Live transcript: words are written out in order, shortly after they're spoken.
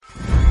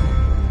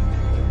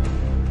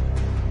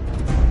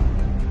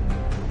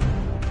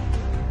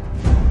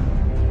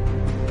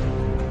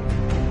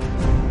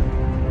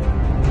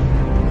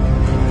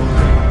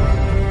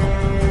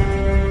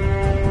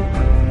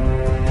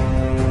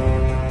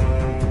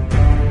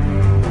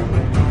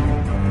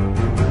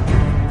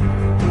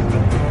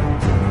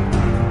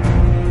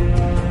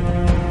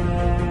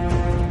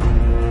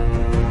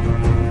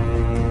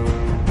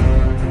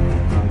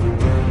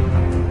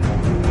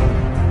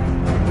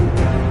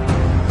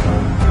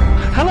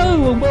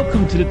Hello and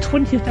welcome to the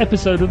 20th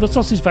episode of The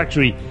Sausage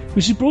Factory,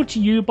 which is brought to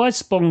you by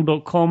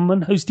Spong.com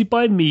and hosted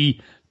by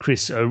me,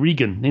 Chris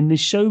O'Regan. In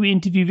this show, we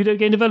interview video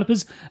game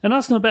developers and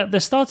ask them about their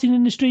starting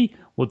industry,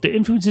 what their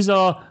influences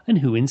are, and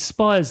who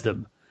inspires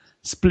them.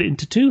 Split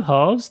into two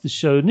halves, the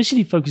show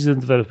initially focuses on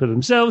the developer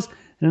themselves,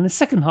 and in the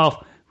second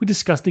half, we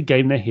discuss the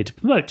game they're here to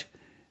promote,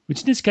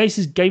 which in this case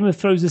is Game of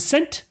Thrones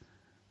Ascent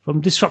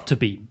from Disruptor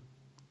Beam.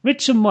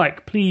 Rich and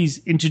Mike,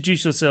 please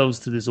introduce yourselves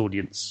to this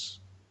audience.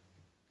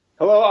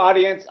 Hello,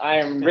 audience. I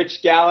am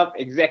Rich Gallup,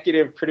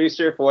 executive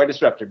producer for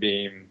Disruptor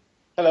Beam.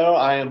 Hello,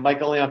 I am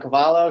Michael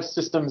Leoncavallo,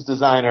 systems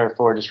designer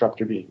for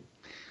Disruptor Beam.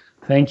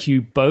 Thank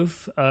you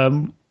both.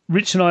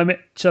 Rich and I met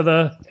each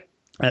other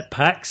at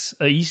PAX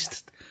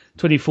East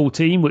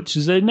 2014, which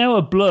is now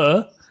a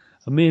blur,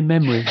 a mere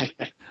memory.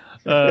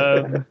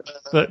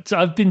 But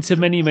I've been to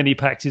many, many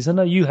PAXs. I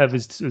know you have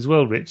as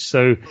well, Rich.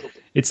 So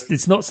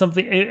it's not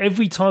something.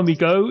 Every time we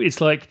go,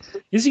 it's like,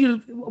 is he?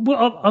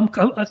 Well,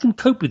 I can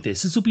cope with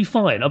this. This will be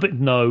fine. I bet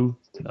no.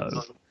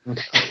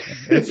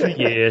 Every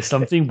year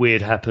something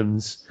weird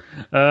happens.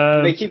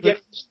 They keep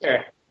getting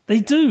bigger. They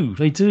do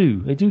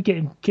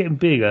getting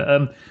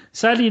bigger.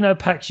 Sadly,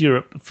 PAX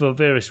Europe for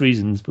various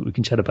reasons, but we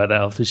can chat about that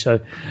after the show.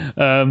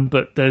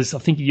 But there's, I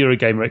think,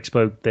 Eurogamer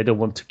Expo. They don't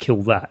want to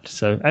kill that.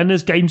 So, and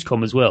there's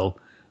Gamescom as well,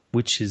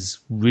 which is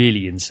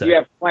really insane. You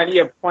have plenty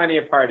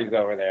of parties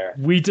over there.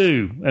 We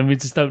do, and we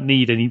just don't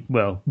need any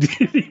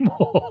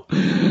anymore.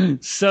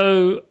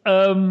 So,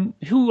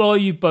 who are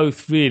you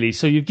both really?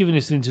 So you've given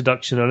us an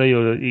introduction. I know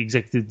you're the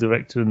executive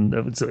director and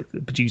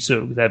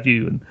producer, what have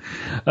you,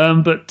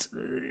 and but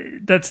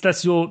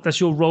that's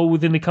your role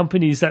within the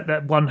company. Is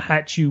that one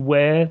hat you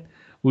wear?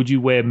 Would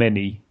you wear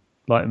many,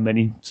 like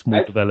many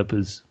small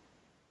developers?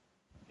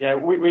 Yeah,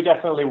 we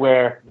definitely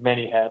wear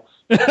many hats.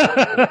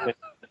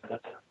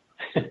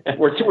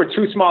 We're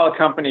too small a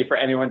company for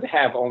anyone to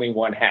have only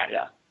one hat.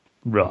 Yeah.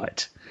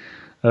 Right.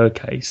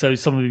 Okay. So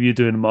some of you are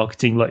doing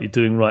marketing like you're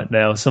doing right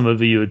now. Some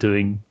of you are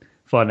doing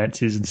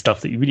finances and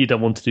stuff that you really don't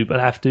want to do but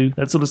have to.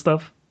 That sort of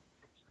stuff.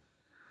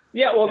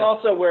 Yeah. Well,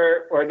 also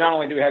we're not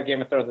only do we have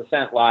Game of Thrones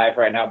Ascent live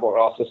right now, but we're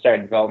also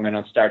starting development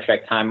on Star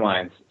Trek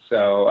Timelines.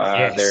 So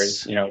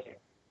there's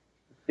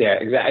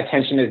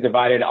attention is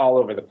divided all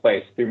over the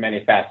place through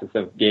many facets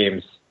of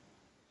games.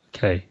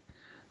 Okay.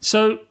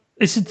 So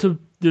listen to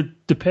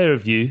the pair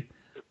of you.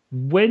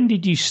 When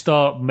did you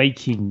start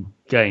making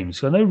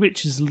games? I know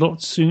Rich is a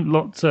lot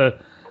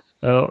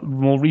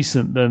more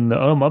recent than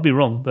I might be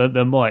wrong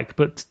than Mike,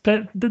 but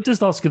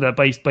just asking that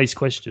base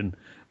question: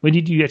 when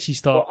did you actually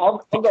start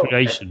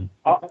creation?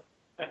 I'll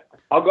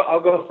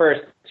go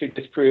first to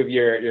disprove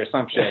your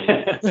assumption.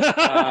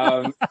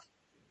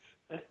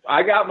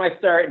 I got my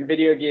start in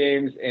video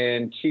games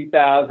in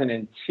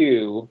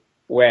 2002.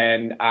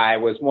 When I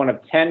was one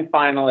of 10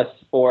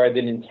 finalists for the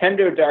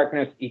Nintendo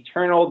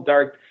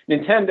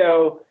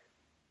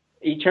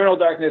Eternal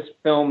Darkness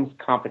Films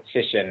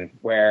competition,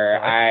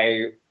 where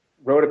I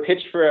wrote a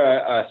pitch for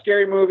a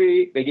scary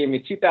movie. They gave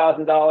me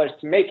 $2,000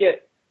 to make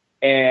it,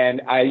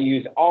 and I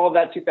used all of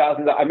that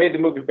 $2,000. I made the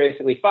movie for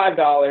basically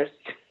 $5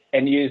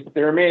 and used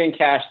the remaining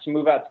cash to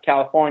move out to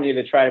California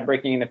to try to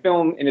break in the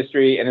film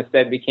industry, and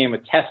instead became a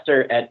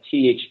tester at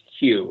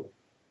THQ.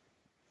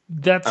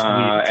 That's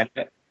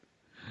weird.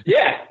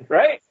 Yeah,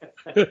 right?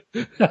 It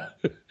was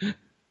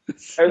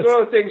one of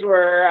those things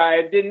where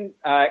I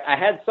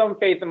had some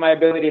faith in my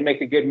ability to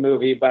make a good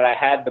movie, but I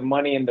had the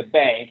money in the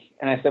bank.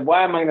 And I said,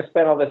 why am I going to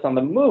spend all this on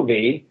the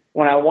movie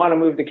when I want to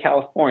move to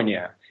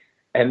California?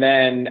 And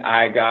then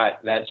I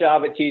got that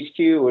job at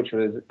THQ, which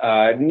was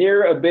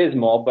near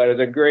abysmal, but it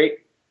was a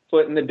great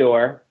foot in the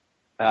door.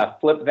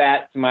 Flipped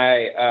that to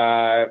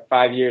my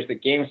 5 years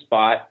at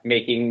GameSpot,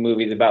 making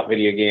movies about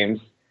video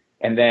games.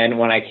 And then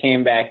when I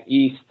came back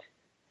east,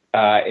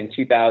 in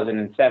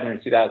 2007 or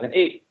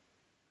 2008,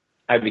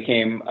 I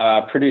became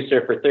a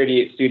producer for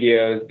 38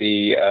 Studios,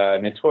 the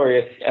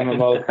notorious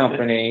MMO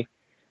company,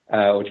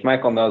 which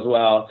Michael knows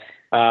well,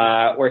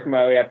 working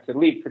my way up to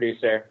lead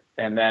producer.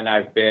 And then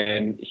I've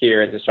been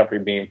here at Disruptor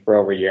Beam for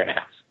over a year and a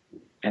half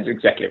as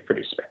executive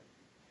producer.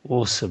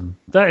 Awesome.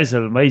 That is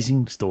an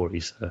amazing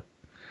story, sir.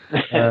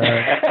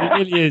 It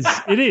really is.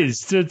 It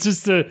is.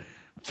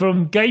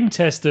 From game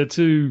tester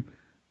to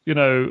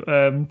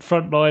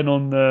frontline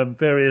on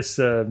various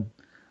on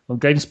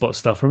GameSpot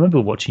stuff. I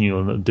remember watching you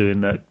on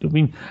doing that. I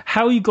mean,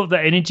 how you got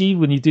that energy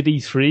when you did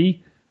E3?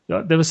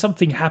 There was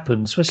something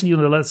happened, especially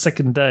on the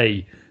second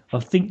day. I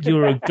think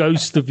you're a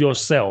ghost of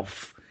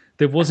yourself.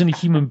 There wasn't a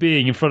human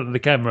being in front of the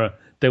camera.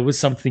 There was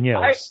something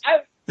else.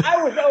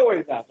 I was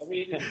always up. I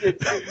mean,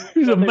 it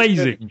was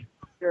amazing.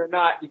 You're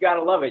not. You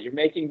gotta love it. You're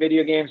making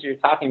video games. You're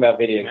talking about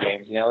video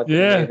games. It's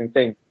an amazing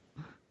thing.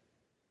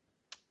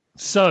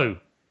 So.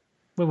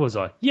 Where was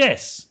I?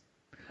 Yes,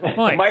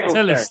 Mike.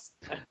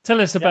 Tell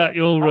us about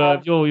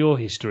your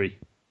history.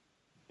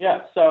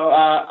 Yeah. So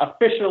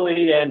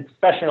officially and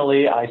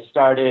professionally, I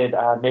started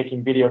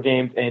making video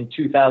games in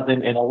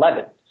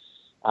 2011.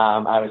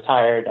 I was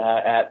hired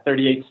at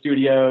 38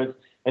 Studios.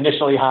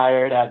 Initially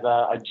hired as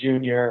a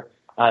junior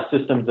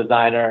systems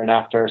designer, and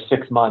after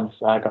 6 months,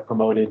 I got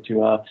promoted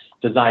to a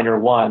designer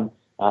 1,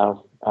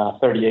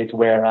 38,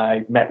 where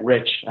I met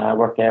Rich. I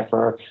worked there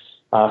for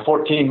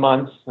 14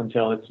 months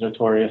until its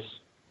notorious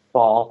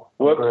fall.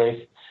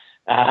 Grace.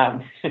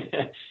 And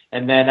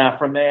then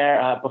from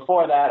there,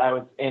 before that, I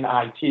was in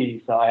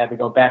IT, so I had to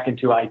go back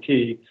into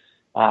IT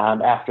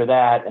after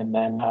that. And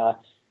then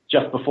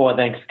just before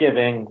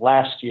Thanksgiving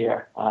last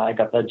year, I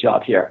got the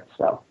job here.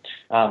 So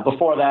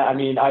before that, I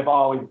mean, I've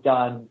always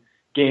done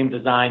game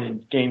design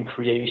and game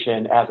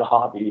creation as a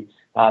hobby.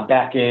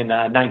 Back in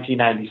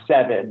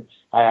 1997,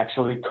 I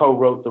actually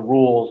co-wrote the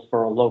rules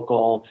for a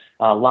local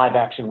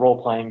live-action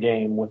role-playing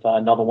game with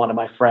another one of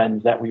my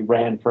friends that we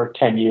ran for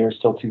 10 years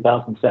till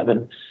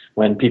 2007,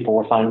 when people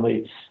were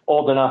finally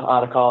old enough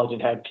out of college and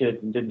had kids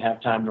and didn't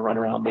have time to run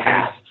around the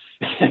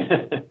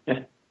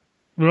woods.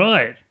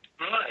 Right.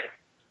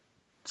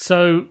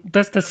 So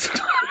that's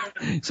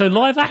so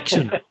live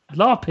action,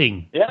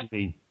 LARPing. Yeah. You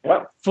mean?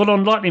 Yep. Full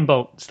on lightning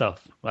bolt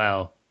stuff.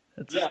 Wow.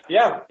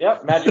 Yeah.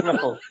 Magic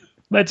missiles.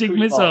 Magic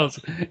missiles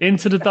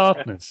into the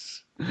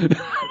darkness.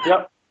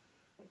 Yep.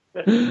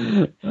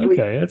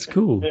 Okay, that's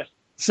cool. Yeah.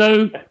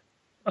 So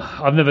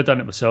I've never done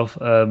it myself.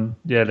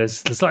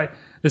 There's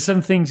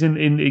some things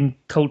in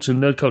culture,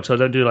 nerd culture, I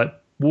don't do, like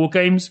war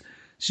games.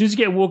 As soon as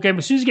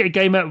you get a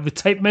game out with a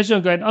tape measure,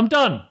 I'm going, I'm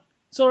done.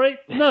 Sorry,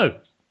 no,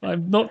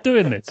 I'm not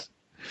doing this.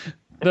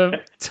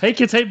 Take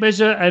your tape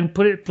measure and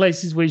put it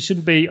places where you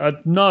shouldn't be.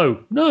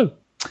 No.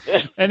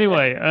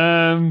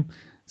 Anyway,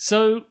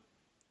 so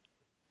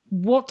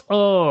what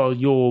are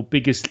your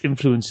biggest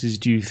influences,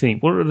 do you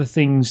think? What are the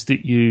things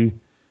that you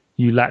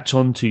latch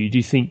onto? Do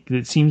you think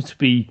that seems to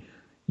be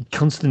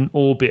constant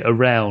orbit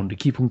around, to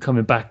keep on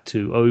coming back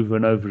to over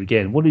and over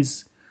again? What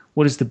is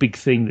the big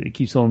thing that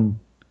keeps on,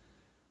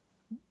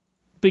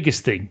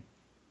 biggest thing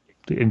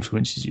that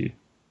influences you?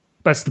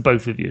 That's the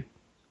both of you.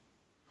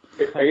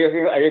 Are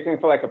you looking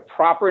for like a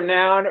proper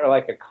noun or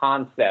like a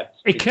concept?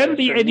 It can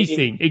be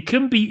anything. It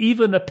can be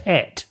even a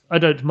pet. I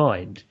don't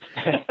mind.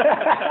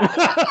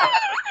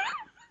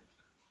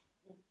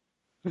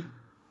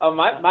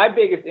 My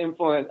biggest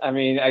influence, I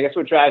mean, I guess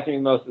what drives me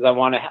most is I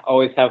want to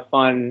always have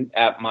fun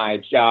at my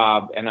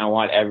job, and I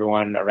want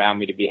everyone around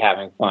me to be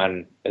having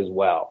fun as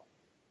well.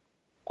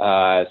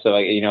 So,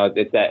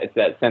 it's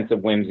that sense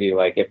of whimsy.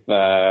 Like if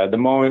the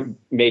moment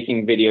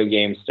making video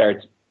games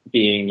starts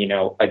being,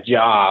 a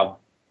job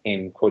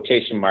in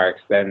quotation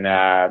marks, then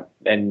you're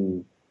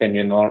in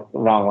the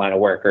wrong line of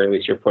work, or at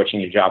least you're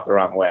pushing your job the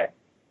wrong way.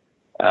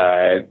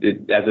 As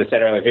I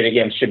said earlier, video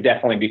games should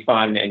definitely be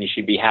fun, and you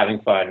should be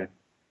having fun.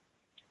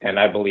 And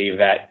I believe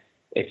that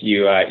if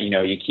you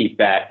keep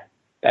that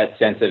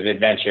sense of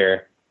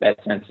adventure,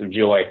 that sense of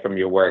joy from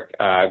your work,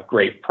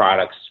 great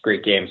products,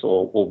 great games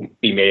will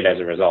be made as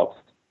a result.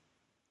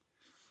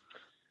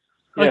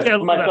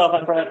 Sorry,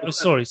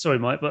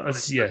 Mike, but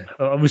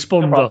I'll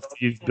respond after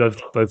you've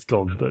both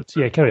gone. But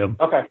yeah, carry on.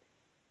 Okay.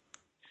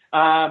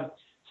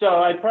 So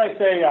I'd probably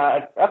say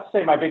I have to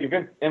say my big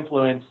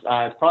influence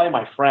is probably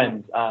my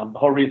friends. The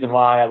whole reason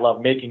why I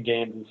love making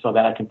games is so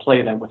that I can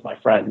play them with my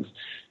friends.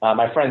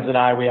 My friends and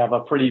I, we have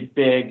a pretty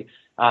big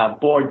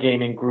board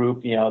gaming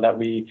group, that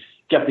we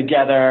get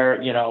together,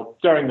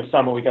 during the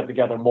summer we get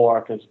together more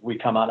because we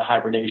come out of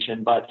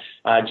hibernation, but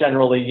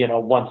generally,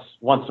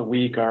 once a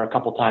week or a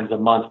couple times a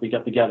month we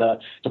get together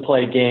to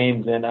play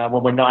games. And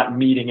when we're not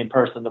meeting in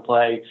person to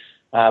play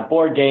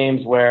board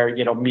games, we're,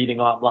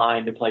 meeting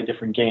online to play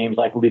different games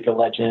like League of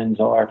Legends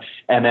or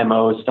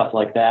MMOs, stuff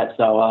like that.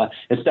 So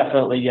it's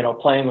definitely,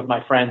 playing with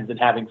my friends and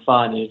having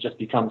fun. It just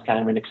becomes kind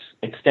of an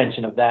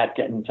extension of that,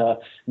 getting to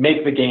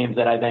make the games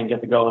that I then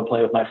get to go and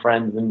play with my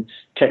friends and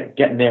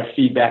getting their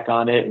feedback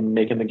on it and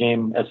making the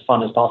game as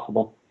fun as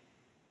possible.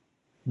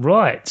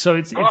 Right. So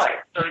it's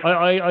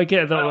I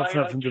get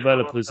that from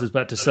developers, I was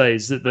about to say,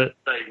 is that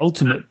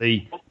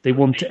ultimately they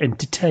want to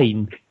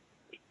entertain.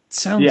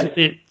 Sounds a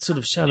bit sort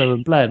of shallow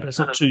and bland, but that's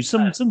not true.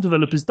 Some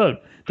developers don't.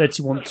 They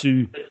actually want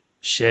to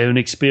share an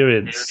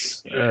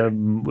experience. We all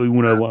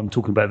know what I'm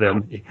talking about there.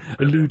 I'm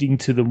alluding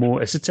to the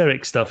more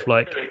esoteric stuff,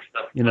 like,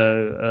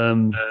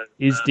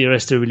 is Dear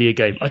Esther really a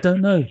game? I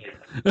don't know.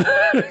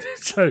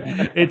 So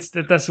it's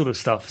that sort of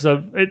stuff.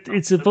 So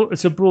it's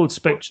a broad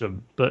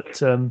spectrum,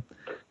 but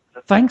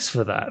thanks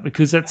for that,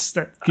 because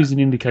that gives an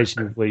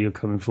indication of where you're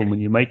coming from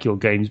when you make your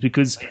games,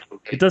 because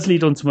it does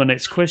lead on to my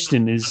next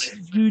question is,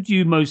 who do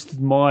you most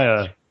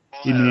admire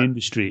in the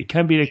industry? It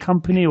can be a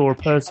company or a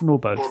person or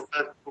both.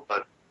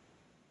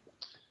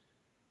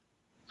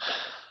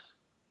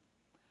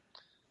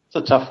 It's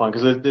a tough one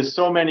because there's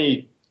so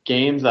many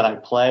games that I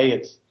play.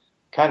 It's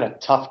kind of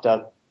tough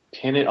to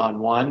pin it on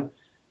one.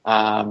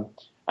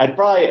 I'd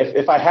probably,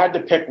 if I had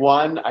to pick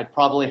one, I'd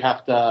probably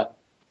have to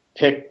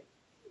pick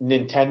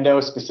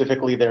Nintendo,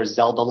 specifically their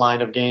Zelda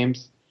line of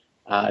games.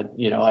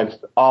 I've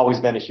always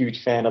been a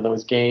huge fan of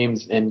those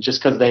games, and just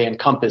because they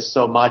encompass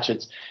so much,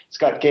 it's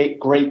got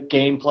great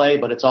gameplay,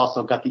 but it's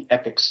also got the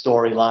epic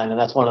storyline, and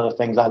that's one of the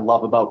things I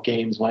love about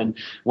games when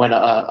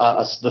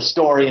the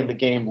story in the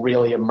game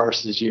really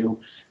immerses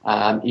you,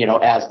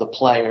 as the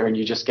player, and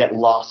you just get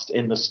lost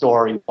in the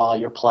story while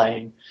you're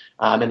playing,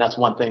 and that's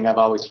one thing I've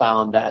always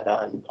found that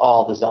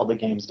all the Zelda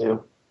games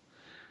do.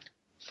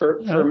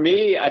 For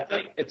me, I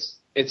think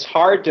it's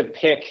hard to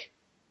pick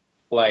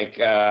like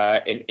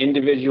an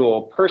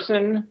individual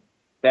person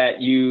that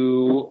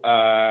you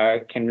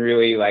can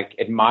really like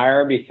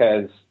admire,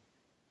 because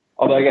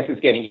although I guess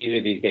it's getting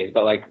easier these days,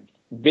 but like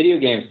video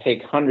games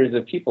take hundreds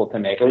of people to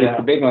make, or at least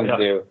the big ones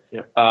do.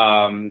 Yeah.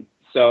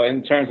 So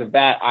in terms of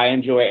that, I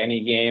enjoy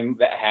any game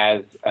that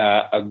has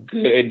a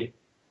good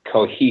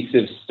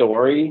cohesive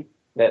story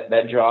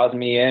that draws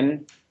me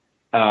in.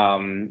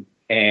 And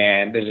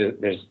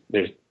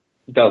there's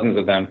dozens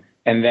of them.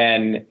 And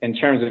then in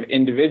terms of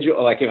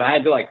individual, like if I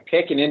had to like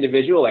pick an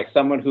individual, like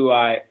someone who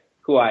I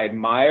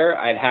admire,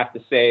 I'd have to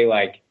say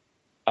like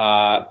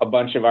a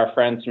bunch of our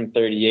friends from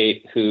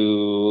 38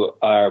 who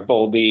are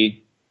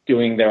boldly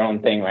doing their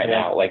own thing right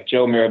now, like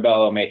Joe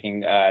Mirabello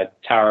making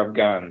Tower of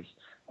Guns,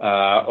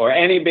 or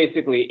any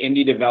basically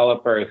indie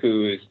developer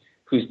who's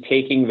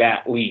taking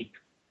that leap.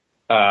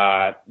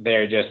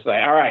 They're just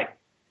like, all right,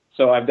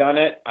 so I've done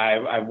it.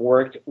 I've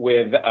worked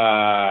with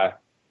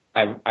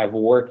I've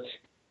worked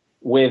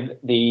with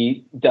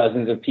the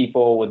dozens of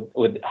people,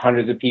 with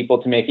hundreds of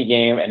people to make a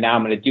game, and now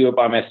I'm going to do it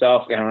by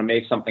myself, and I'm going to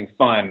make something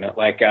fun,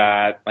 like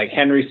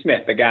Henry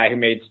Smith, the guy who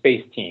made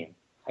Space Team.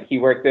 He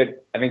worked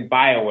at, I think,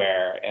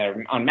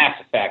 BioWare on Mass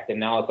Effect,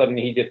 and now all of a sudden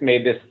he just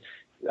made this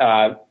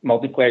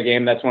multiplayer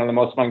game that's one of the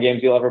most fun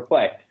games you'll ever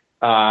play.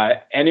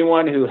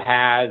 Anyone who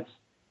has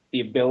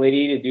the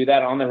ability to do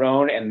that on their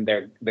own and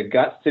the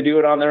guts to do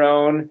it on their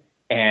own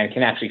and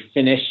can actually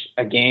finish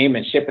a game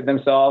and ship it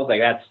themselves,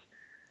 like that's,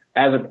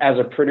 as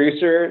a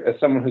producer, as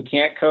someone who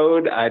can't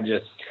code, I'm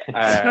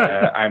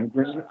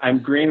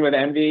green with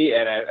envy,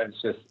 and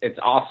it's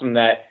awesome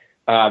that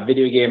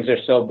video games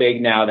are so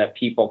big now that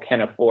people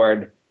can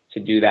afford to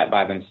do that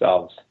by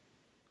themselves.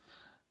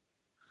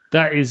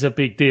 That is a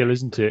big deal,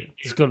 isn't it?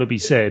 It's got to be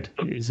said.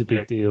 It is a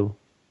big deal.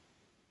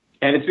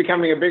 And it's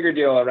becoming a bigger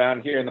deal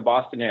around here in the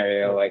Boston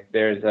area. Like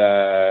there's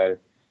there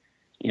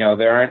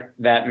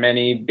aren't that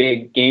many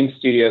big game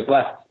studios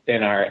left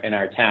in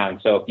our town.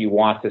 So if you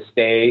want to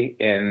stay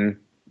in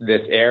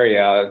this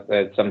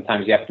area,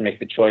 sometimes you have to make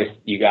the choice.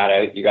 You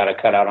gotta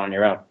cut out on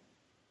your own.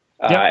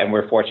 And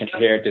we're fortunate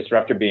here at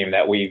Disruptor Beam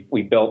that we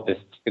built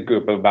a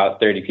group of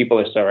about 30 people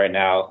or so right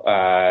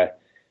now,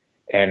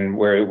 and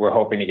we're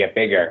hoping to get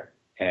bigger.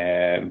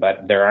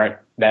 But there aren't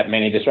that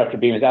many Disruptor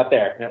Beams out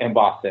there in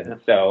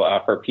Boston. So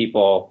for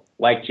people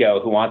like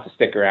Joe who want to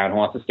stick around, who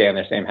wants to stay in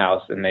their same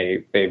house, and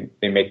they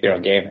make their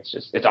own game,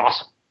 it's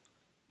awesome.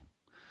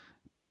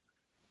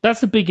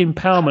 That's a big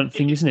empowerment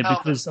thing, isn't it?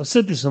 Because I've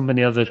said this on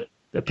many other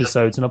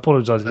episodes, and I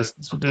apologise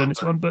listeners for doing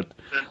this one, but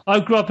I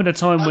grew up in a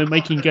time where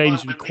making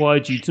games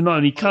required you to not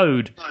only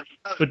code,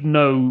 but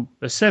know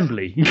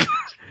assembly,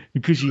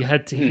 because you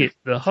had to hit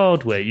the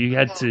hardware.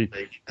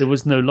 There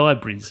was no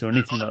libraries or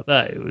anything like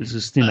that. It was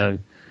just, it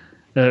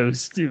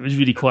was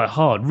really quite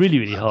hard, really,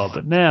 really hard.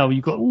 But now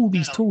you've got all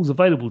these tools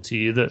available to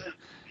you that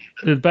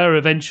the barrier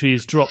of entry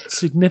has dropped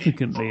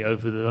significantly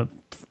over the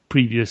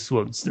previous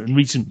in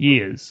recent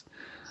years.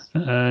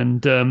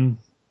 And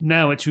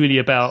now it's really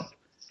about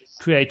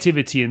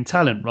creativity and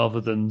talent rather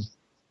than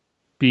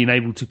being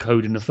able to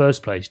code in the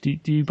first place. Do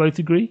you both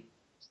agree?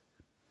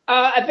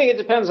 I think it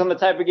depends on the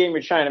type of game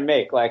you're trying to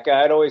make. Like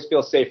I'd always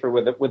feel safer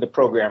with a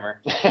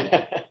programmer.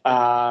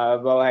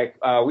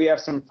 But we have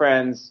some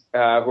friends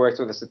who worked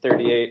with us at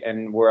 38,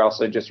 and we're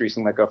also just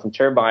recently let go from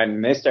Turbine,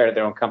 and they started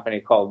their own company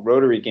called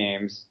Rotary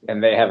Games,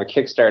 and they have a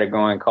Kickstarter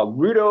going called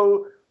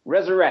Rudo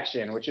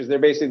Resurrection, which is they're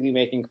basically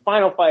making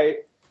Final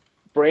Fight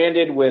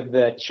branded with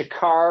the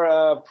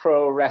Chikara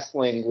Pro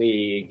Wrestling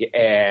League,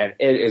 and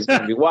it is going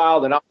to be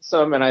wild and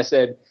awesome. And I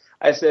said,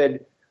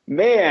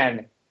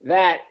 man,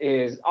 that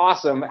is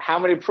awesome. How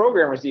many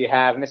programmers do you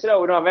have? And they said,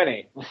 we don't have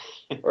any.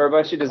 We're a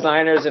bunch of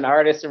designers and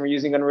artists, and we're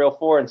using Unreal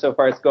 4, and so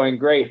far it's going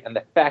great. And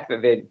the fact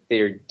that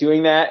they're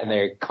doing that and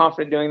they're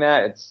confident doing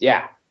that, it's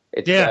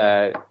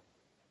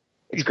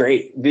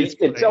great.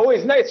 It's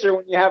always nicer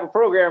when you have a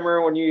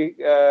programmer, when you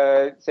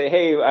say,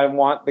 hey, I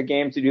want the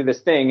game to do this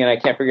thing, and I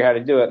can't figure out how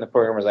to do it. And the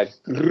programmer's like,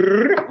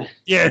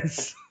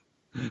 yes.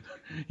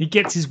 He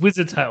gets his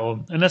wizard hat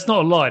on. And that's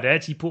not a lie. They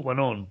actually put one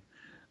on.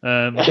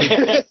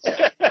 They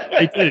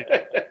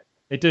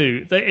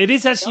do. It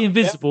is actually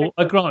invisible,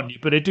 I grant you,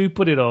 but they do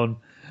put it on.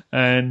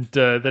 And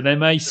then they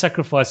may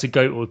sacrifice a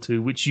goat or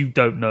two, which you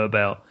don't know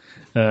about.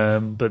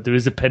 But there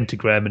is a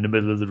pentagram in the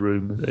middle of the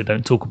room that they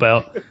don't talk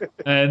about.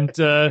 And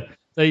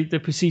they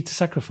proceed to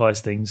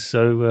sacrifice things.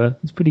 So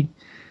it's pretty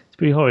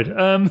horrid.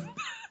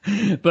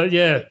 But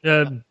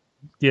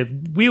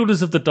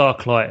wielders of the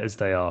dark light as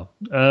they are.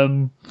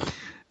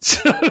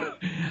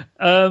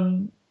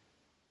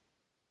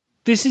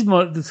 This is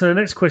the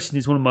next question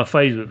is one of my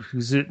favourites,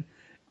 because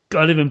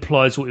kind of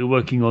implies what you're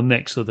working on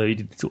next, although you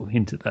did sort of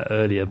hint at that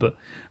earlier. But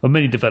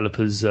many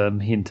developers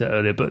hint at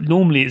earlier. But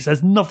normally it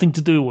has nothing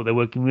to do with what they're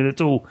working with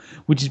at all,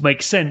 which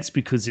makes sense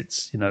because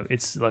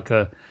it's like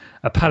a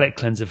palate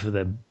cleanser for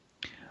them.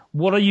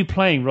 What are you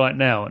playing right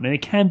now? And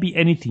it can be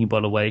anything, by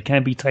the way. It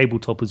can be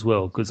tabletop as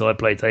well, because I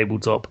play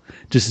tabletop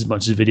just as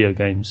much as video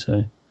games.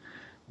 So,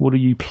 what are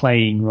you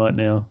playing right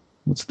now?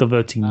 What's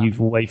diverting you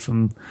away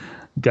from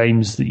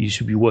games that you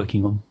should be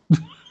working on?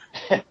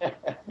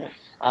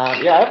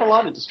 I have a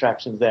lot of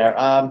distractions there.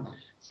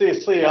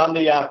 Seriously, on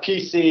the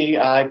PC,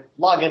 I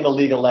log into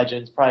League of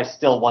Legends probably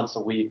still once a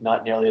week,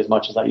 not nearly as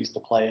much as I used to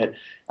play it.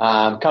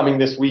 Coming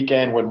this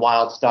weekend when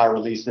WildStar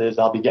releases,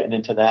 I'll be getting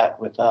into that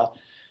with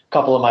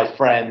couple of my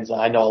friends.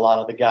 I know a lot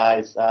of the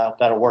guys that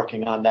are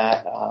working on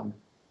that.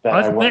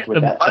 I worked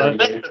with that.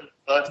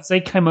 They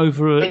came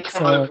over at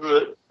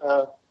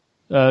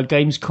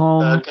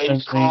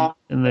Gamescom,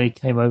 and they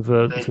came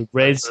over to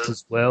Rest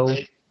as well.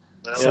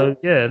 So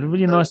a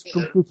really nice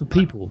group of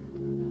people.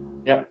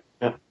 Yeah.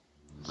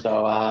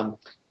 So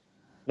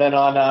then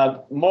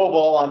on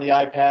mobile, on the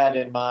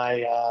iPad and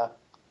my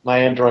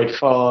Android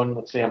phone,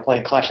 let's see, I'm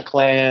playing Clash of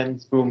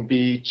Clans, Boom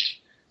Beach,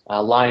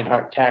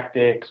 Lionheart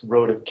Tactics,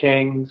 Road of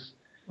Kings.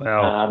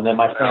 Wow. Then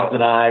my friends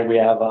and I, we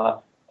have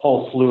a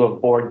whole slew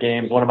of board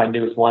games. One of my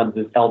newest ones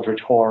is Eldritch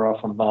Horror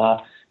from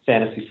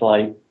Fantasy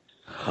Flight.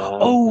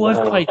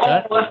 I've played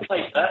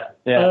that.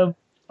 Yeah.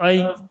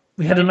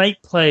 We had an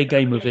 8-player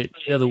game of it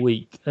the other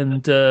week,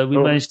 and we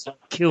managed to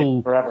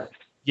kill. Forever.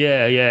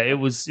 Yeah. It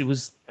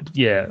was.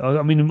 Yeah.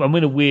 I mean, I'm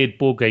in a weird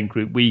board game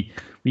group. We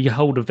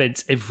hold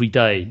events every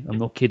day. I'm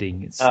not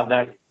kidding. It's.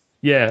 Nice.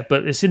 Yeah,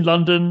 but it's in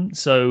London,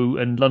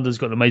 and London's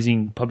got an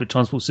amazing public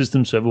transport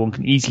system, so everyone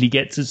can easily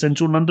get to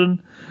central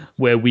London,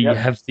 where we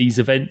have these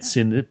events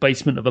in the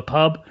basement of a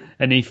pub,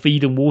 and they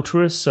feed and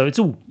water us, so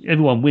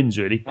everyone wins,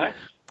 really. Nice.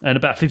 And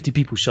about 50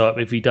 people show up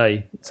every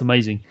day. It's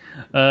amazing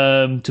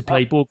to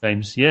play board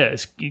games. Yeah,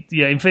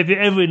 in fact, if you're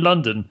ever in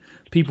London,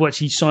 people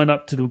actually sign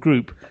up to the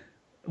group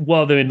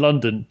while they're in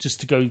London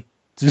just to go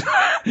to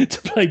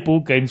play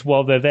board games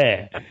while they're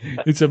there.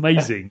 It's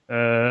amazing,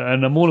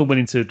 and I'm more than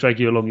willing to drag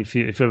you along if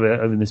you're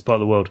ever in this part of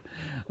the world.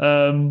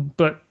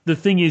 But the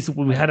thing is,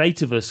 we had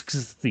 8 of us,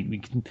 because I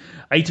think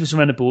 8 of us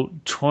around the board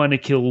trying to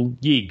kill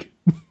Yig,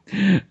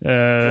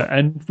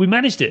 and we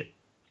managed it.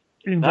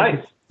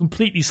 Nice.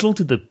 Completely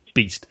slaughtered the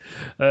beast.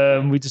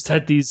 We just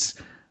had these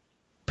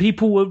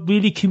people were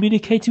really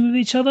communicating with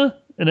each other,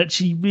 and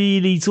actually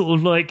really sort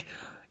of like,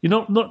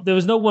 not there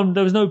was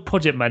no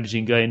project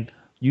managing going,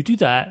 you do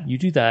that.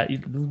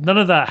 None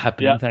of that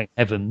happened, thank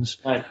heavens.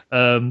 Right.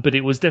 But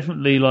it was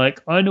definitely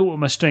like, I know what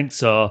my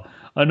strengths are.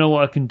 I know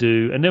what I can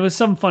do. And there were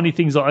some funny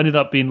things that I ended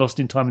up being lost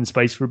in time and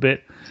space for a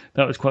bit.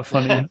 That was quite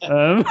funny.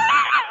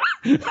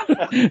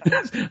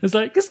 It's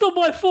like, it's not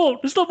my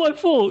fault. It's like,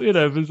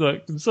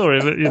 I'm sorry,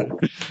 but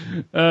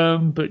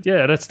but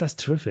yeah, that's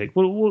terrific.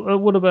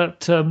 What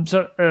about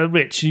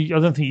Rich? I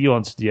don't think you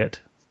answered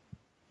yet.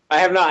 I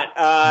have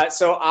not.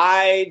 So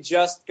I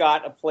just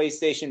got a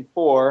PlayStation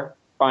 4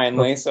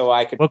 finally, so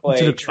I could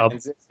play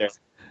Transistor.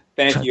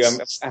 Thank you. I'm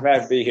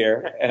happy to be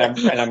here, and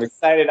I'm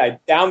excited. I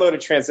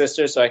downloaded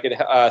Transistor so I could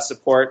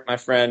support my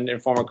friend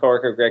and former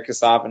coworker Greg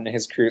Kasab and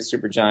his crew at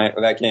Supergiant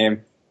with that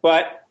game.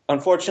 But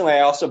unfortunately,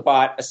 I also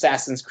bought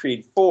Assassin's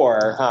Creed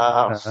 4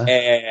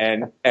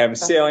 and am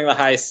sailing the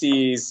high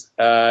seas,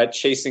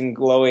 chasing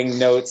glowing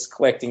notes,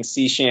 collecting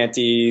sea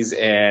shanties.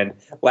 And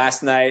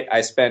last night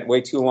I spent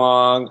way too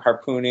long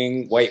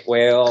harpooning white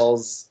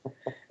whales.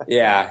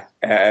 Yeah,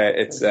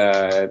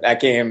 that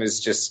game is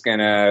just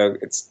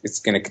it's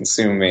gonna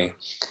consume me.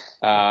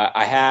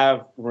 I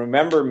have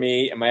Remember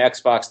Me and my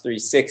Xbox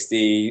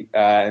 360,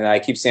 and I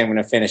keep saying I'm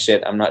gonna finish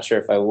it. I'm not sure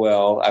if I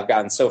will. I've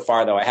gotten so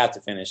far though, I have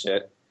to finish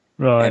it.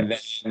 Right. And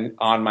then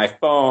on my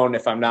phone,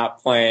 if I'm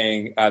not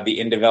playing the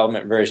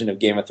in-development version of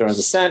Game of Thrones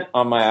Ascent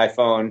on my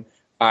iPhone,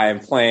 I am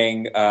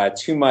playing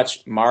too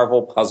much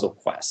Marvel Puzzle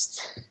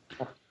Quest.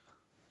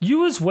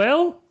 You as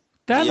well?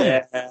 Damn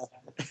it.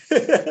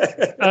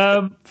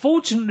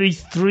 Fortunately,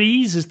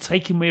 Threes has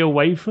taken me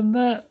away from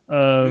that.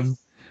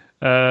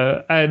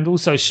 And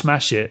also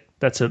Smash It.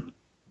 That's a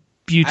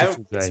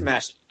beautiful game.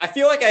 Smash It. I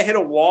feel like I hit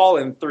a wall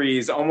in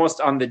Threes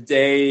almost on the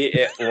day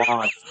it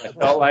launched. I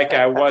felt like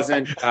I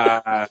wasn't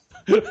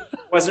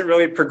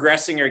really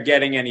progressing or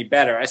getting any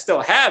better. I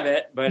still have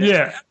it, but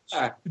it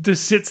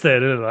just sits there,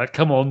 like,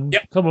 come on.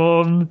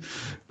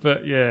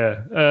 But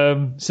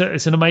so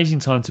it's an amazing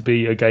time to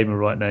be a gamer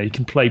right now. You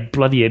can play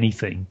bloody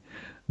anything.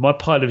 My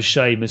pile of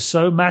shame is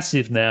so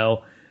massive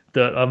now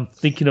that I'm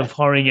thinking of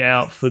hiring it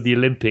out for the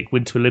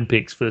Winter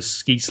Olympics for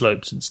ski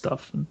slopes and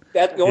stuff.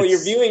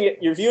 You're viewing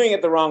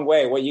it the wrong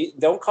way. Well, you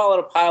don't call it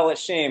a pile of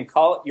shame.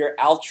 Call it your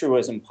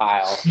altruism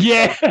pile.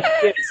 Yeah.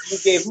 You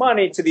gave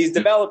money to these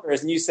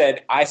developers and you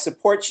said, I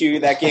support you.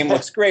 That game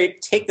looks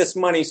great. Take this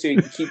money so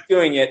you can keep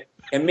doing it.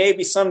 and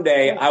maybe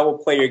someday I will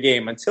play your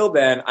game. Until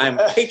then, I'm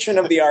a patron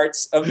of the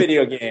arts of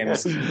video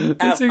games.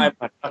 Have my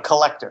money. A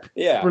collector.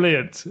 Yeah.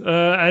 Brilliant.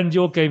 And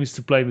your game is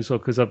to blame as well,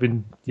 because I've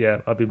been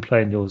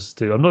playing yours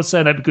too. I'm not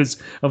saying that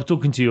because I'm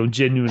talking to you. I'm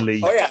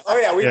genuinely. Oh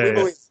yeah. We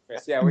believe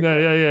Chris. Yeah.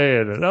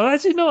 No,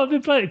 actually, no. I've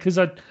been playing it because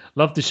I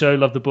love the show,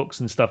 love the books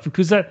and stuff.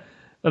 Because that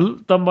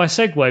done my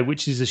segue,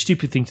 which is a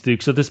stupid thing to do,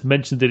 because I just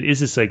mentioned that it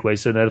is a segue,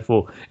 so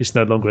therefore it's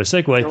no longer a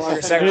segue. No longer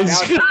a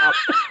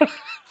segue.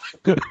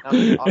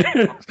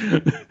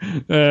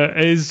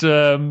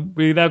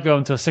 We now go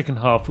on to our second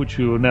half, which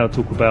we will now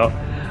talk about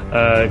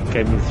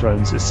Game of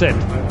Thrones Ascent.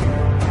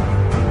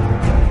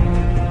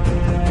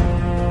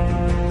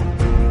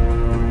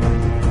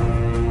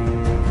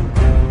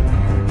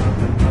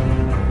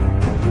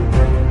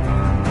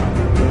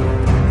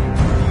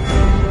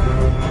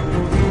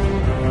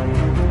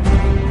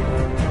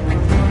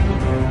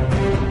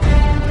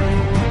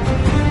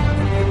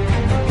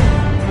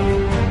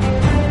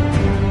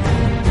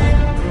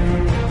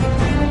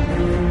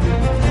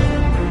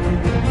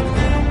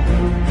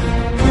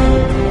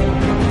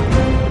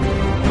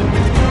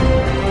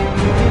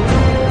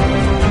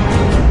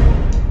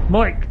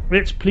 Mike,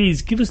 Rich,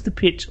 please give us the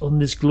pitch on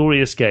this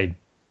glorious game.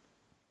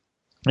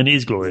 And it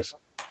is glorious.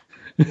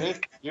 Me,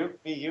 you,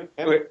 him.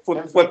 Wait,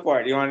 flip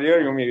part. You want to do it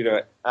or you want me to do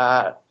it?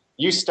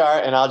 You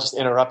start, and I'll just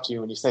interrupt you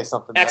when you say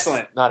something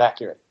Excellent. That's not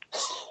accurate.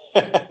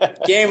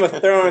 Game of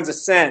Thrones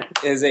Ascent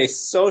is a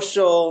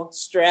social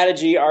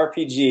strategy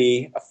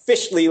RPG,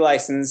 officially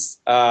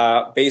licensed,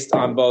 based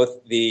on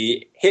both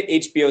the hit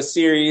HBO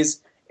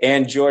series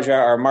and George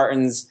R.R.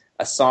 Martin's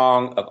A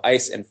Song of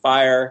Ice and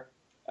Fire,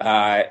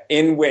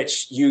 in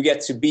which you get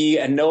to be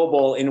a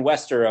noble in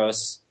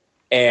Westeros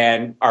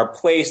and are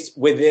placed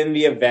within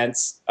the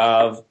events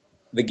of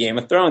the Game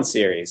of Thrones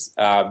series.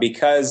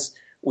 Because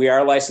we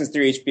are licensed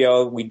through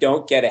HBO, we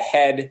don't get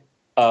ahead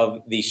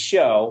of the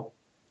show,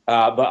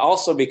 but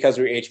also because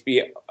we're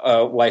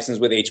licensed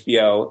with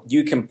HBO,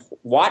 you can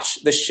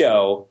watch the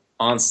show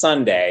on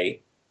Sunday,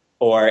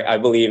 or I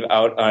believe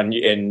out on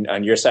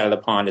your side of the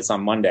pond, it's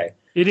on Monday.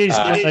 It is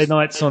Monday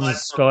nights on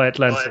Sky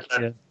Atlantic.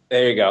 Yeah.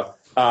 There you go.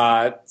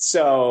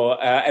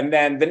 And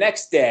then the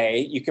next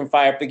day you can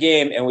fire up the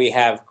game and we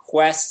have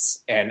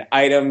quests and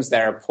items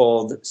that are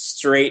pulled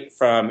straight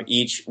from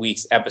each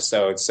week's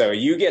episode. So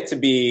you get to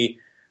be,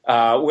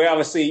 where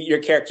obviously your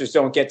characters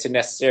don't get to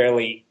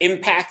necessarily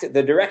impact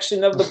the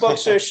direction of the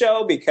books or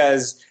show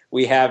because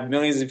we have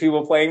millions of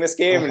people playing this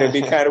game, and it'd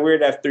be kind of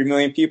weird to have 3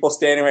 million people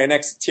standing right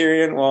next to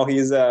Tyrion while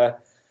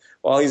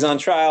he's on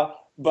trial.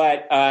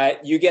 But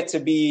you get to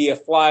be a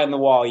fly on the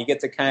wall. You get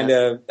to kind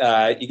of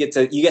you get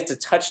to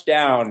touch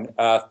down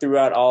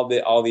throughout all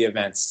the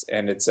events,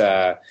 and it's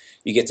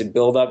you get to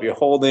build up your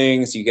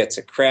holdings. You get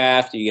to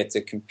craft. You get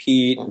to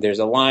compete. There's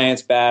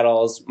alliance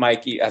battles.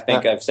 Mike, I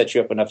think I've set you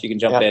up enough. You can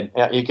jump in.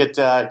 Yeah, you get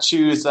to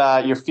choose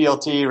your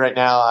fealty. Right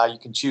now, you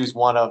can choose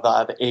one of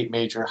the 8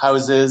 major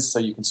houses, so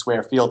you can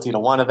swear fealty to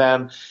one of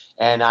them,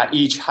 and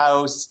each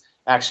house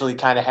actually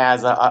kind of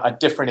has a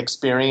different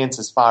experience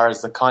as far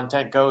as the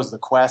content goes, the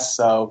quests.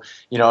 So,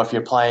 if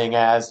you're playing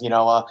as,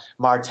 a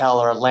Martell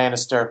or a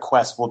Lannister,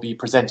 quests will be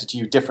presented to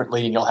you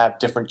differently, and you'll have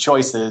different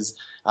choices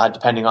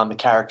depending on the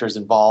characters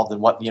involved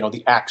and what,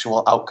 the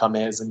actual outcome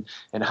is and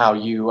how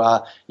you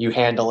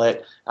handle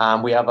it.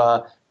 We have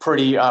a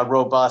pretty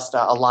robust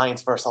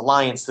alliance versus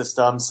alliance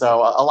system.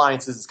 So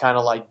alliances is kind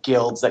of like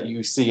guilds that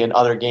you see in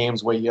other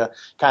games where you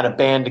kind of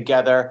band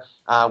together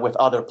with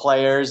other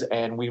players,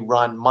 and we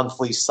run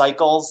monthly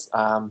cycles,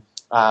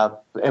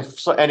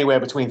 anywhere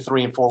between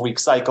 3 and 4 week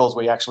cycles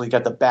where you actually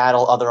get to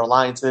battle other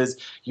alliances.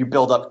 You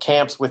build up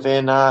camps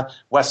within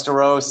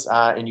Westeros,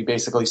 and you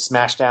basically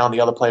smash down the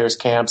other players'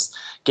 camps,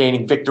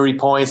 gaining victory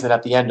points. And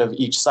at the end of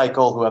each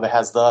cycle, whoever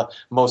has the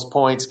most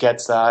points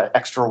gets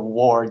extra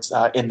rewards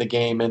in the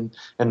game in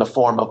the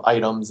form of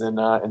items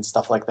and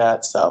stuff like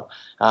that. So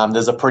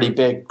there's a pretty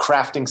big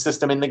crafting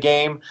system in the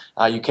game.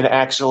 You can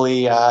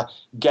actually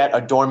get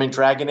a dormant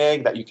dragon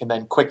egg that you can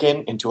then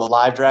quicken into a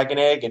live dragon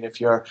egg. And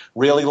if you're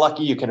really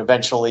lucky, you can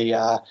eventually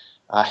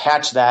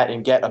hatch that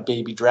and get a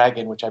baby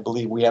dragon, which I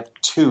believe we have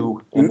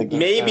 2 in the game.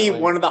 Maybe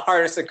one of the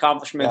hardest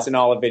accomplishments in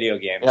all of video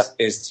games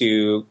is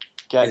to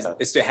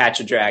hatch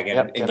a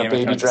dragon in Game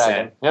of Thrones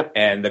Ascent.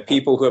 And the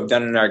people who have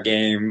done it in our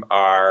game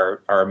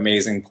are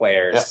amazing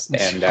players,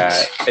 and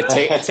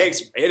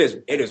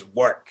it is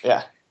work.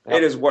 Yeah.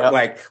 It is work.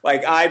 Like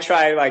I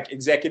try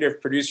executive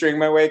producing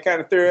my way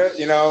kind of through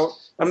it.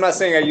 I'm not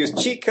saying I used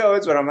cheat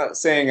codes, but I'm not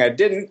saying I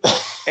didn't,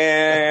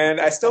 and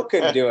I still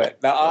couldn't do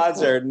it. The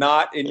odds are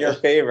not in your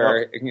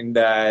favor, and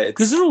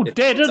because they're all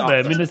dead, aren't they?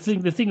 I mean,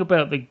 the thing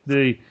about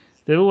the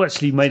they're all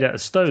actually made out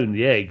of stone.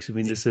 The eggs. I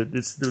mean,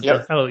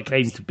 how it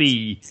came to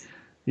be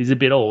is a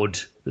bit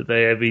odd that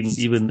they have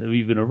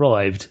even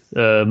arrived.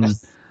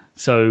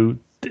 So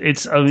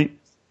it's. I mean,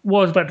 what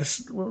I was about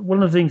to.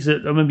 One of the things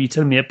that I remember you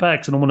telling me at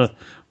PAX, and I want to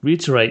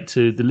reiterate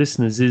to the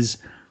listeners is.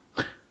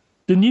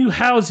 The new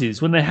houses,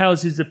 when the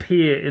houses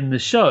appear in the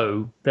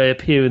show, they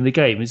appear in the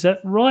game. Is that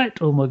right,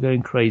 or am I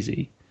going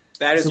crazy?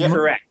 That is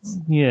correct.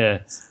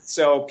 Yeah.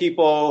 So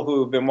people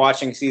who've been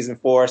watching season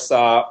 4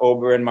 saw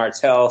Oberyn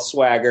Martell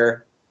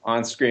swagger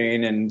on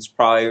screen, and it's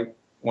probably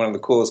one of the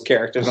coolest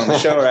characters on the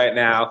show right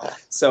now.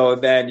 So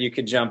then you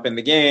could jump in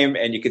the game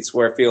and you could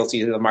swear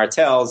fealty to the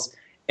Martells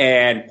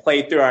and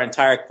play through our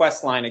entire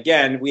quest line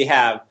again. We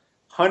have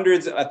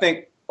hundreds, I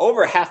think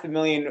over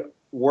 500,000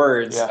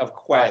 words of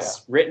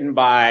quests written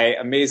by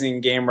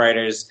amazing game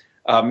writers,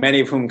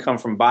 many of whom come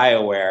from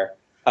BioWare.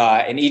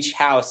 And each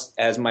house,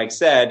 as Mike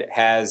said,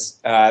 has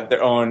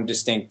their own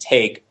distinct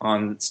take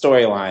on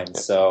storylines.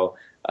 So,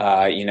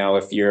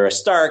 if you're a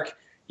Stark,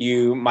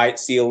 you might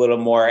see a little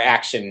more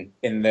action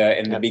in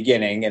the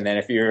beginning, and then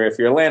if you're a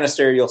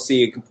Lannister, you'll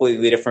see a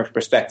completely different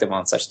perspective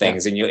on such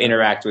things, and you'll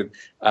interact with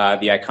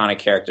the iconic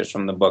characters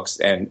from the books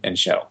and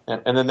show.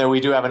 And then we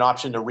do have an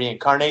option to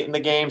reincarnate in the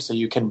game, so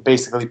you can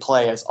basically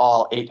play as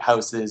all 8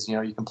 houses.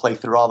 You can play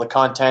through all the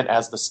content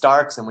as the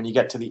Starks, and when you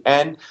get to the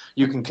end,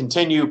 you can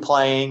continue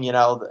playing,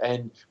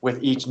 and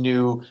with each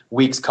new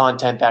week's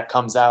content that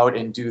comes out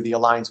and do the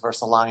Alliance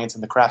versus Alliance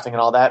and the crafting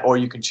and all that, or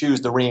you can choose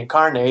to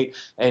reincarnate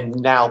and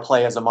now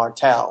play as a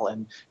Martell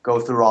and go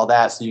through all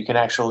that, so you can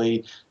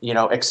actually,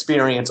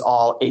 experience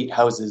all 8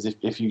 houses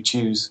if you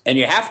choose. And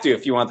you have to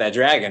if you want that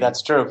dragon.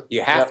 That's true.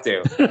 You have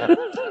to.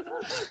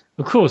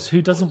 Of course,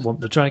 who doesn't want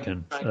the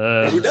dragon?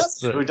 Who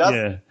does? Who does?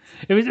 Yeah.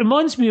 It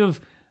reminds me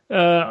of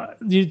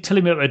you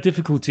telling me about the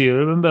difficulty. I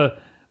remember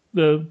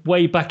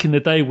way back in the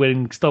day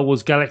when Star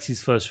Wars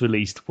Galaxies first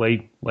released,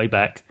 way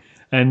back,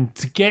 and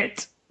to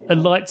get a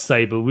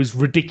lightsaber was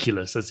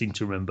ridiculous, I seem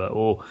to remember,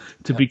 or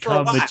to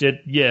become a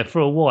Jedi.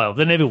 For a while.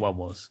 Then everyone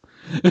was.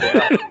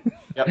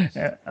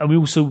 Yep. And we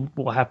also,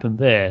 what happened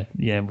there,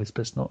 we're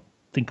supposed to not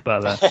think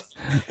about that.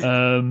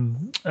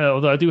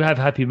 Although I do have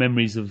happy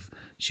memories of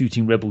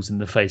shooting rebels in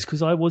the face,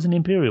 because I was an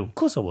Imperial. Of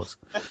course I was.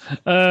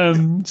 You have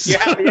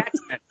the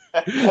accent.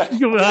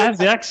 I have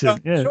the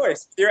accent, yeah.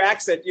 Choice. Your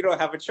accent, you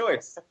don't have a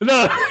choice.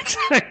 No,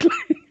 exactly.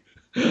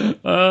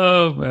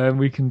 Oh, man,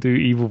 we can do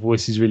evil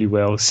voices really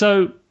well.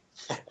 So,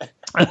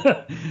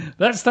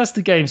 that's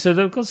the game. So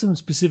they've got some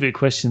specific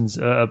questions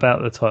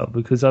about the title,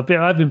 because I've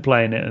been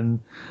playing it, and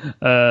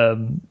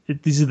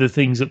these are the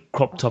things that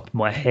cropped up in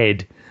my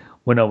head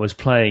when I was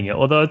playing it.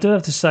 Although I do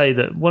have to say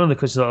that one of the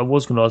questions that I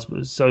was going to ask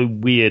was so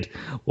weird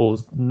or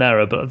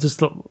narrow, but I just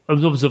thought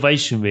an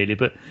observation really.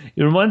 But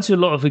it reminds me a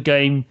lot of a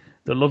game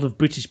that a lot of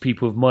British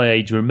people of my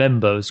age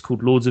remember. It's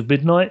called Lords of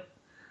Midnight,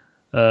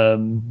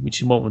 which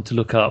you might want to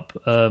look up.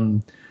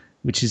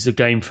 Which is a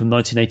game from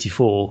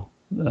 1984.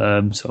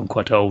 So I'm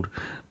quite old,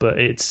 but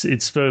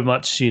it's very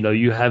much,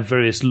 you have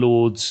various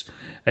lords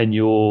and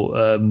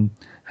you're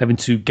having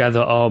to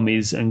gather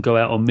armies and go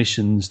out on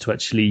missions to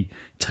actually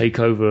take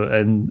over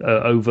and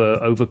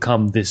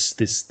overcome this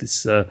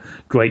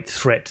great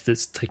threat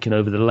that's taken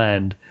over the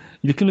land.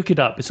 You can look it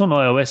up. It's on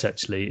iOS,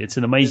 actually. It's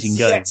an amazing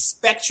game.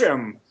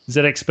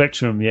 ZX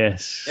Spectrum,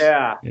 yes.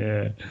 Yeah.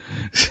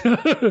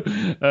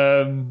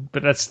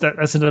 But that's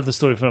another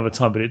story for another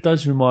time. But it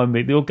does remind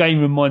me. Your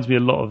game reminds me a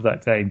lot of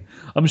that game.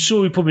 I'm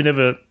sure we probably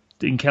never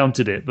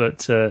encountered it,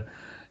 but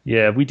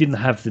we didn't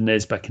have the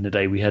NES back in the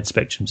day. We had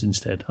Spectrums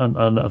instead.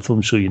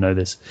 I'm sure you know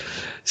this.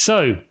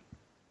 So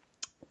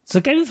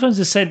Game of Thrones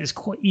Ascent is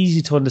quite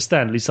easy to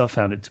understand. At least I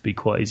found it to be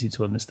quite easy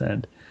to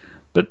understand.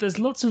 But there's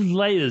lots of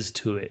layers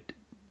to it.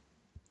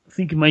 I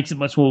think it makes it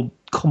much more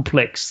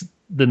complex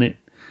than it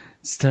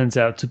turns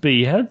out to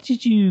be. How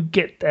did you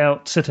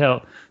set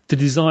out to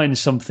design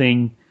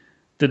something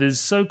that is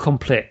so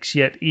complex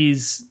yet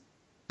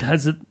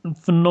has a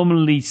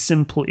phenomenally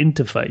simple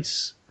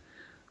interface?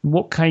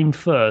 What came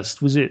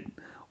first? Was it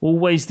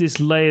always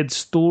this layered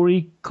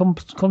story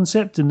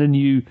concept, and then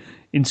you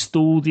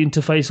installed the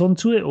interface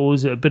onto it, or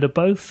was it a bit of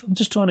both? I'm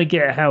just trying to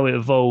get how it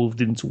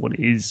evolved into what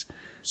it is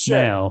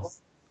now.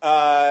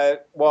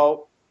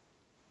 Well,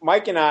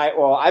 Mike and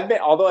I've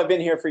been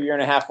here for a year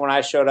and a half. When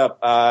I showed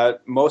up,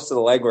 most of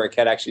the legwork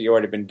had actually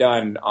already been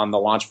done on the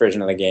launch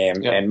version of the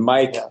game. Yep. And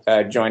Mike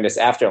joined us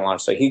after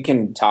launch, so he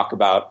can talk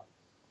about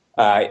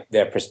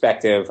the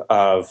perspective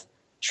of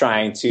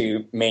trying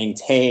to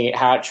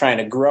trying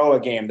to grow a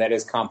game that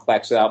is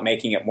complex without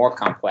making it more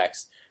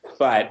complex.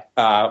 But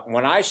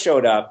when I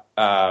showed up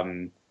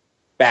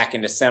back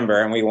in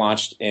December, and we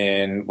launched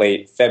in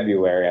late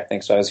February, I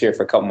think, so I was here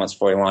for a couple months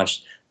before we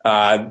launched.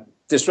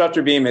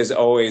 Disruptor Beam has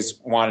always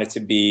wanted to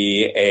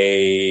be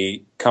a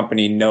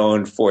company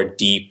known for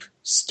deep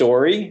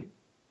story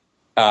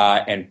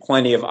and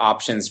plenty of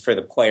options for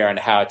the player on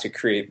how to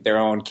create their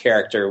own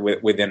character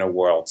within a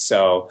world.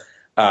 So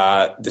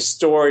the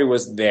story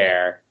was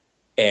there,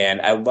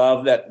 and I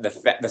love that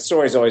the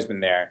story's always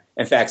been there.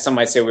 In fact, some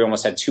might say we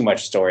almost had too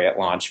much story at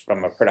launch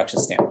from a production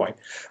standpoint.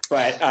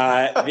 But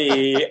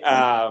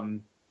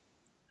I'm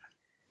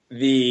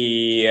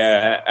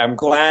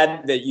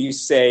glad that you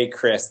say,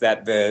 Chris,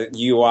 that the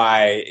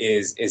UI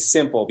is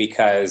simple,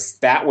 because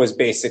that was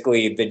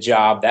basically the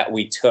job that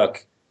we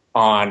took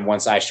on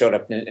once I showed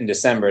up in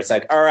December. It's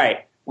like, all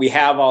right, we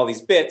have all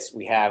these bits,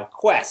 we have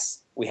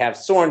quests, we have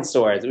swords,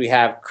 we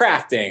have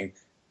crafting.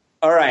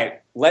 All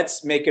right,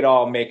 let's make it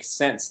all make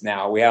sense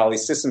now. We have all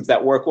these systems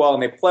that work well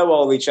and they play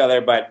well with each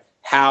other, but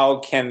how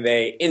can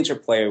they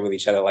interplay with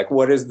each other? Like,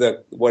 what is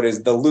the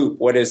loop?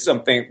 What is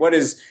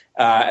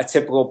a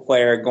typical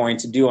player going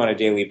to do on a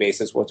daily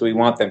basis? What do we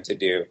want them to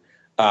do?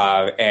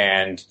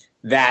 And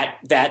that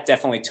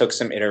definitely took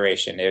some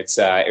iteration.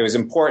 It was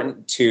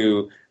important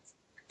to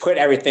put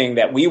everything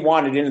that we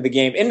wanted into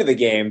the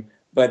game,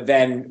 but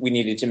then we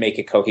needed to make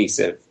it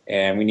cohesive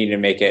and we needed to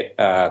make it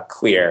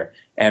clear.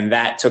 And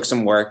that took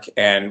some work.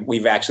 And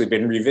we've actually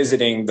been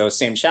revisiting those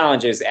same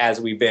challenges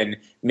as we've been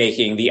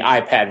making the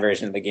iPad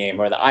version of the game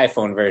or the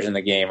iPhone version of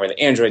the game or the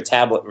Android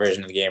tablet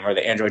version of the game or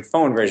the Android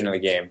phone version of the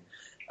game.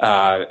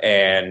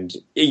 And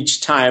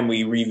each time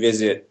we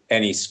revisit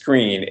any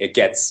screen, it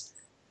gets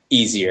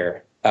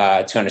easier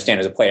to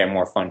understand as a player and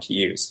more fun to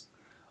use.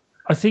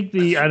 I think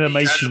the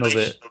animation of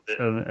it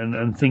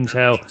and things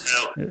how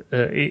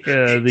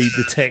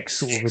the text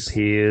sort of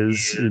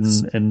appears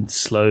and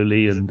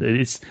slowly and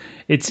it's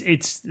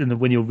and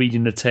when you're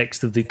reading the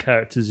text of the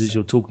characters as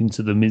you're talking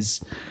to them is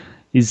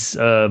it's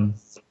a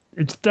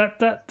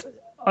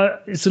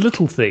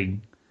little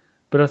thing,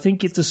 but I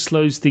think it just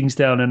slows things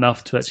down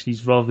enough to actually,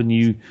 rather than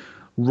you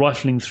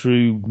rifling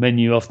through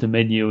menu after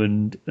menu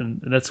and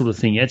that sort of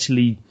thing,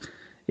 actually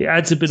it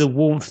adds a bit of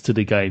warmth to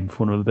the game,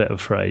 for want of a better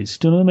phrase.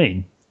 Do you know what I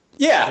mean?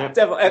 Yeah,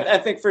 definitely. I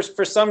think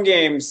for some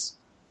games,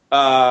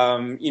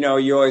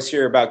 you always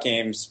hear about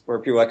games where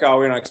people are like, oh,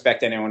 we don't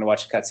expect anyone to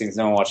watch the cutscenes.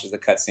 No one watches the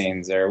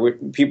cutscenes. Or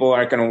people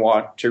aren't going to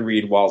want to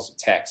read walls of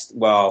text.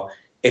 Well,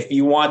 if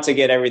you want to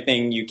get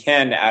everything you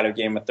can out of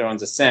Game of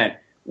Thrones Ascent,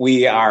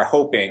 we are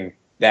hoping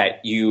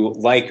that you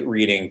like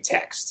reading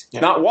text,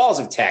 not walls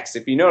of text.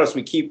 If you notice,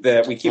 we keep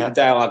the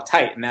dialogue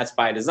tight, and that's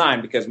by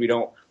design because we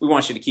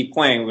want you to keep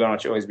playing. We don't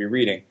want you to always be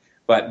reading.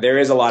 But there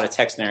is a lot of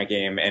text in our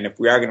game, and if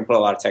we are going to put a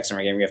lot of text in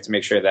our game, we have to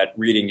make sure that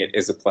reading it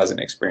is a pleasant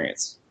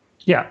experience.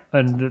 Yeah,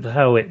 and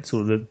how it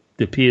sort of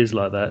appears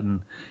like that,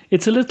 and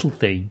it's a little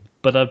thing,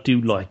 but I do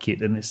like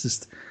it, and it's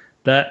just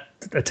that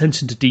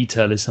attention to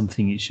detail is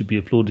something it should be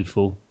applauded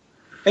for.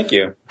 Thank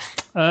you.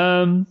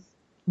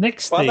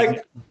 Next thing,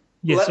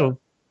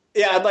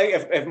 I'd like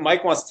if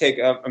Mike wants to take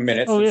a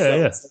minute. Oh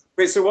yeah.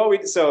 Wait,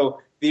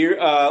 so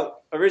the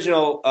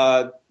original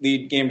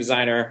lead game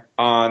designer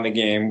on the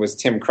game was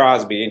Tim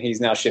Crosby, and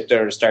he's now shifted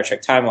over to Star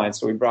Trek Timeline.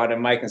 So we brought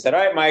in Mike and said, all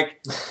right, Mike,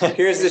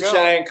 here's this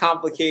giant,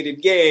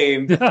 complicated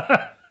game.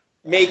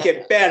 Make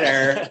it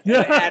better,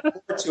 add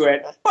more to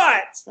it,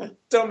 but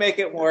don't make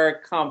it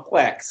more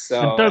complex.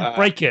 So and don't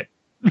break it.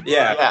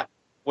 Yeah.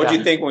 What did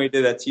you think when we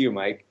did that to you,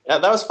 Mike? Yeah,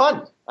 that was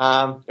fun.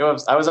 I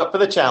was up for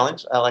the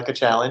challenge. I like a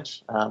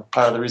challenge.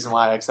 Part of the reason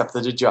why I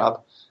accepted the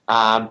job.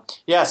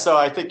 So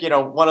I think,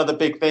 one of the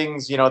big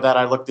things, that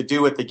I look to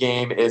do with the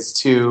game is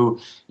to,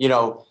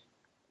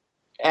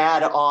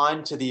 add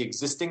on to the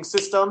existing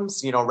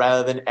systems,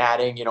 rather than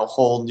adding,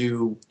 whole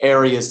new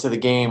areas to the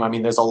game. I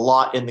mean, there's a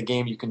lot in the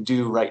game you can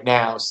do right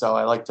now. So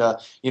I like to,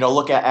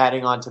 look at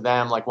adding on to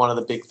them. Like one of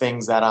the big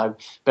things that I've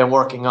been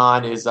working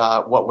on is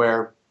what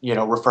we're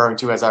referring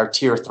to as our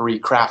tier 3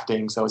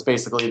 crafting. So it's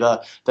basically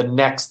the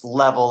next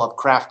level of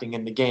crafting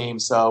in the game.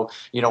 So,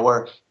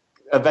 we're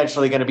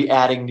eventually going to be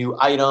adding new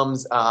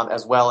items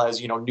as well as,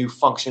 new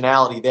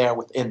functionality there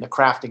within the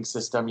crafting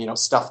system,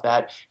 stuff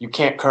that you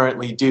can't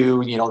currently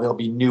do. There'll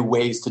be new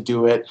ways to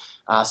do it,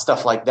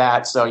 stuff like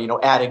that. So,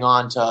 adding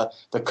on to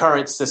the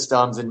current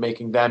systems and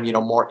making them,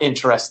 more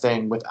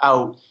interesting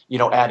without,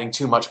 adding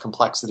too much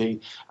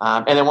complexity.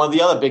 And then one of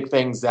the other big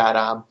things that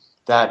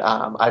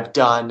I've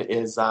done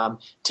is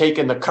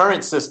taken the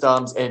current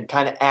systems and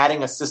kind of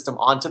adding a system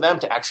onto them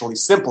to actually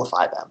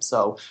simplify them.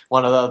 So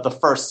one of the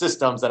first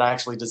systems that I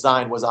actually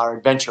designed was our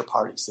adventure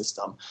party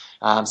system.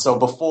 So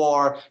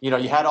before,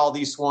 you had all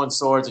these sworn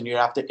swords and you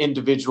have to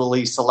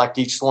individually select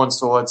each sworn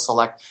sword,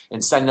 select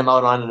and send them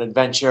out on an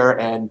adventure.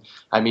 And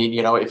I mean,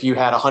 if you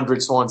had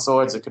 100 sworn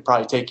swords, it could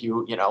probably take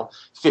you,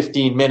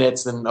 15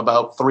 minutes and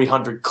about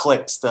 300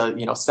 clicks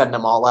to, send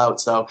them all out.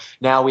 So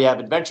now we have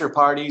adventure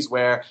parties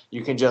where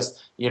you can just,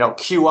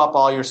 queue up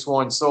all your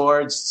sworn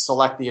swords,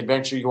 select the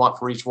adventure you want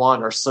for each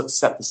one, or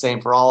set the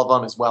same for all of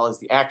them, as well as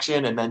the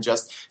action, and then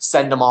just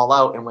send them all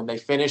out. And when they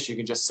finish, you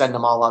can just send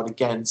them all out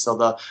again. So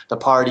the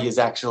party is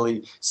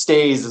actually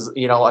stays,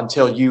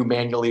 until you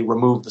manually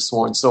remove the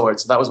sworn sword.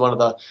 So that was one of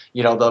the,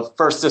 the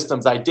first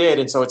systems I did.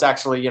 And so it's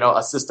actually,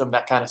 a system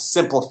that kind of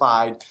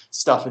simplified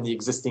stuff in the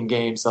existing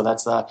game. So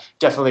that's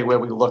definitely where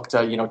we look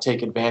to,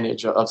 take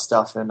advantage of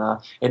stuff and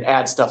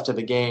add stuff to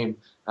the game.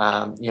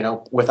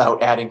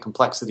 Without adding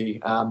complexity.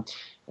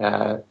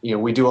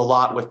 We do a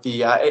lot with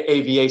the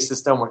AVA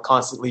system. We're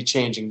constantly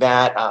changing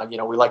that. We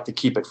like to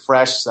keep it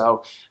fresh.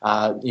 So,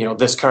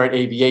 this current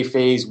AVA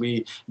phase,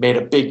 we made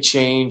a big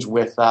change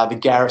with the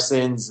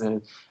garrisons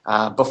and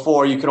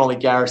Before, you could only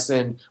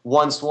garrison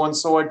one sworn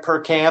sword per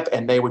camp,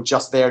 and they were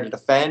just there to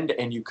defend,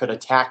 and you could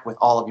attack with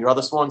all of your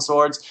other sworn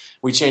swords.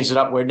 We changed it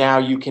up where now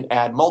you can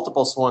add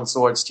multiple sworn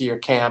swords to your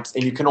camps,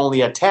 and you can only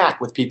attack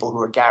with people who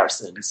are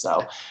garrisoned.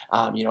 So,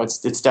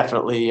 it's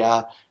definitely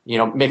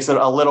makes it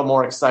a little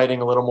more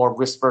exciting, a little more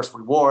risk versus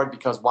reward,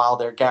 because while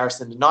they're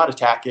garrisoned and not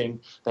attacking,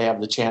 they have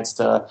the chance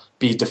to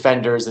be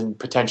defenders and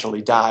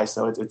potentially die.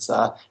 So it's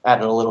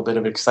added a little bit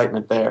of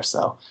excitement there.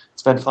 So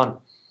it's been fun.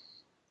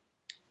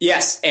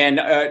 Yes, and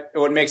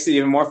what makes it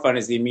even more fun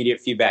is the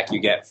immediate feedback you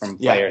get from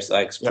players.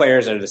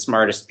 Players are the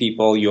smartest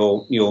people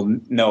you'll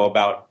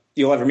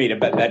ever meet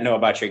that know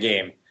about your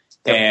game.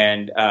 Yep.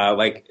 And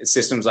like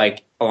systems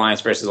like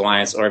Alliance versus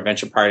Alliance or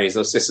Adventure Parties,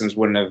 those systems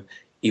wouldn't have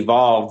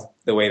evolved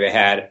the way they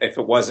had if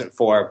it wasn't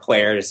for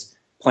players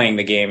playing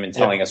the game and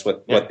telling us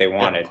what they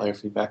wanted. Player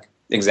feedback.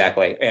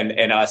 Exactly,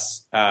 and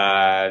us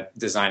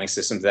designing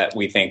systems that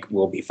we think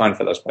will be fun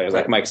for those players.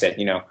 Like Mike said,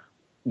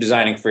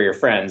 designing for your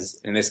friends.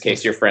 In this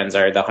case, your friends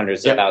are the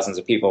hundreds of thousands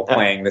of people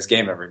playing this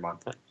game every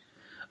month.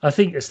 I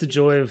think it's the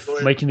joy of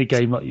making a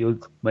game like you're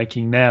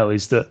making now,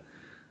 is that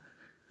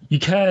you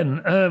can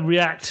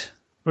react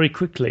very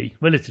quickly,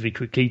 relatively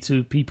quickly,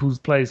 to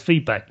players'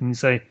 feedback, and you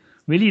say,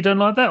 really, you don't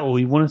like that, or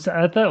you want us to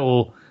add that,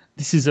 or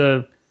this is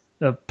a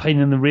pain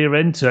in the rear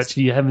end to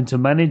actually having to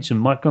manage and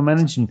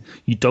micromanage, and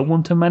you don't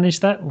want to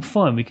manage that. Well,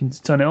 fine, we can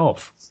turn it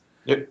off.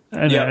 Yep.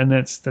 And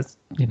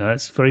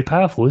that's very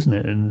powerful, isn't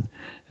it? And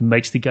it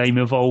makes the game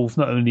evolve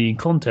not only in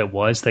content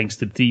wise, thanks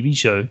to the TV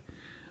show,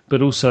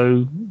 but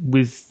also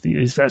with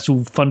its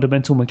actual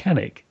fundamental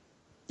mechanic.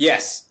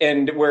 Yes,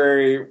 and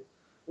we're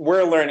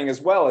learning as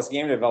well as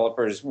game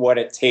developers what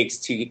it takes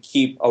to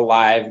keep a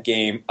live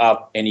game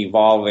up and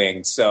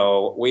evolving.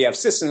 So we have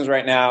systems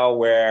right now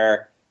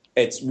where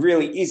it's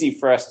really easy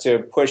for us to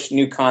push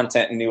new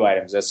content and new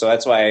items. So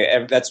that's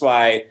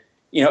why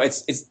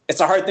it's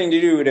a hard thing to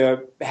do,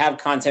 to have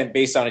content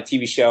based on a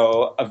TV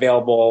show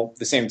available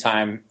the same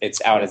time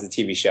it's out as a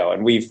TV show.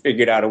 And we've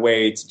figured out a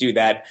way to do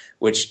that,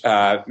 which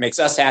makes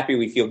us happy.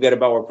 We feel good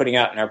about what we're putting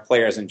out, and our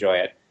players enjoy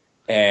it.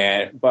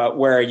 But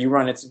where you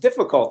run into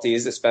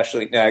difficulties,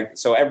 especially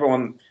so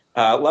everyone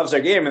loves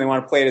our game and they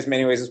want to play it as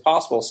many ways as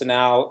possible. So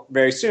now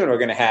very soon we're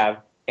going to have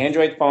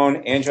Android phone,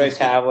 Android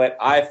tablet,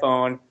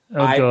 iPhone,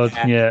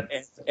 iPad,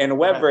 and a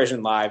web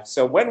version live.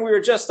 So when we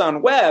were just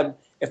on web,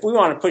 if we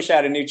want to push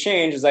out a new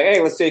change, it's like,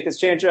 hey, let's take this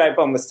change, right?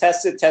 Boom, let's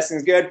test it.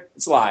 Testing's good.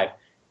 It's live.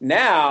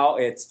 Now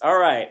it's all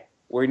right.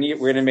 We're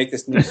going to make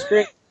this new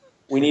screen.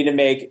 We need to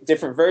make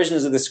different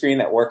versions of the screen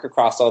that work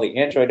across all the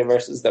Android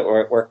devices, that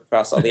work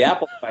across all the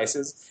Apple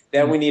devices.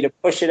 Then we need to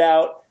push it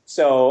out.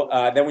 So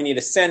then we need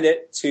to send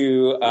it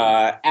to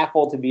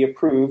Apple to be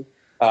approved.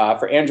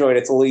 For Android,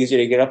 it's a little easier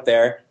to get up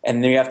there.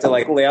 And then you have to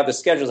lay out the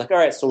schedule. It's like, all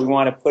right, so we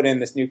want to put in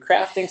this new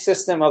crafting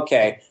system.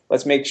 Okay,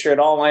 let's make sure it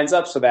all lines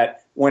up so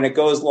that when it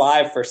goes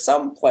live for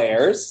some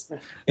players,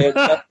 it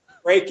doesn't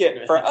break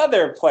it for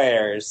other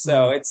players.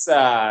 So it's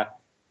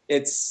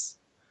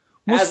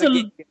as the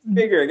game gets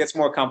bigger, it gets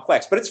more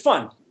complex, but it's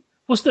fun.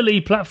 What's the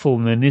lead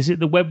platform then? Is it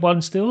the web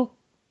one still?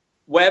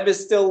 Web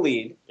is still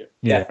lead,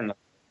 definitely.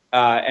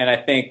 And I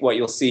think what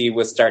you'll see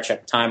with Star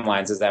Trek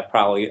Timelines is that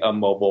probably a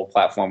mobile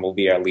platform will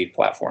be our lead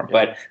platform.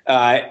 Yeah.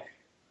 But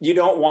you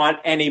don't want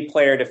any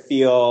player to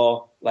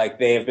feel like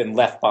they have been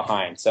left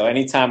behind. So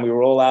anytime we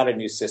roll out a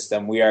new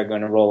system, we are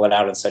going to roll it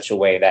out in such a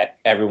way that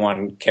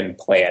everyone can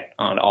play it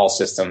on all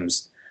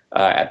systems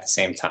at the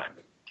same time.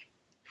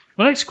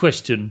 My next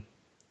question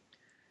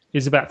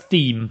is about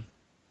theme.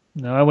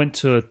 Now, I went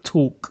to a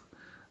talk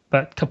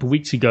about a couple of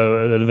weeks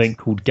ago at an event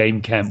called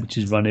Game Camp, which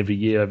is run every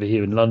year over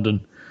here in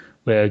London,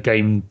 where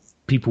game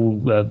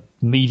people,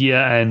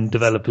 media and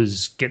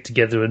developers get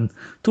together and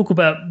talk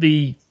about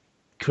the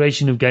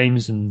creation of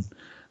games and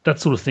that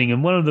sort of thing.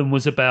 And one of them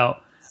was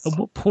about, at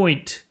what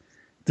point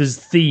does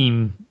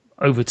theme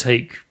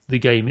overtake the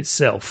game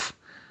itself?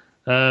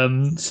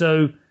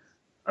 So,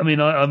 I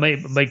mean, I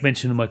make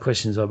mention in my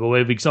questions by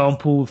way of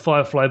example,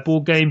 Firefly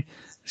board game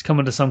has come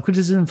under some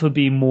criticism for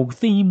being more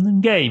theme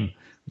than game,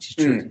 which is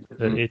true.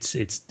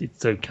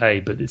 It's okay,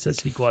 but it's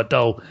actually quite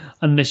dull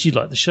unless you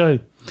like the show.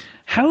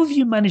 How have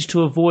you managed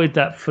to avoid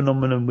that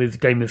phenomenon with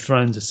Game of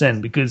Thrones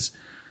Ascend? Because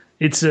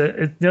it's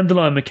the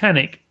underlying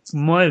mechanic,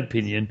 in my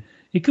opinion,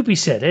 it could be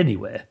set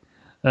anywhere,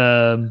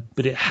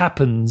 but it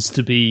happens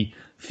to be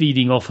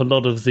feeding off a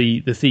lot of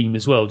the theme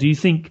as well. Do you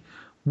think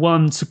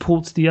one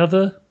supports the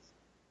other?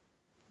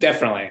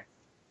 Definitely.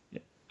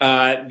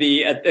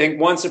 I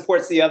think one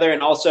supports the other,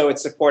 and also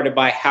it's supported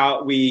by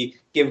how we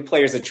give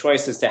players a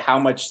choice as to how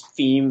much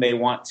theme they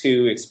want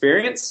to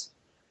experience.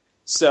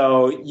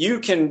 So you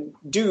can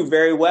do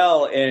very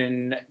well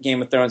in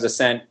Game of Thrones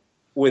Ascent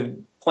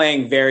with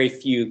playing very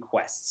few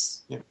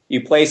quests. Yeah.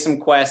 You play some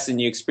quests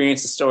and you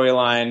experience the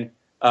storyline.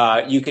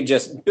 You can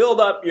just build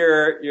up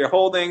your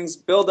holdings,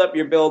 build up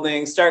your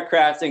buildings, start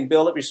crafting,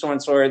 build up your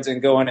swords,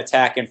 and go and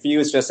attack. And for you,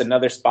 it's just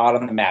another spot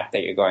on the map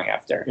that you're going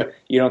after. Yep.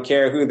 You don't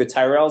care who the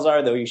Tyrells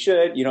are, though you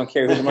should. You don't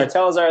care who the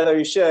Martells are, though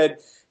you should.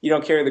 You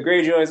don't care who the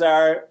Greyjoys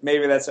are.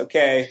 Maybe that's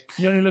okay.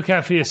 You only look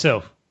out for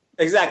yourself.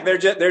 Exactly.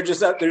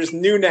 There's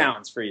new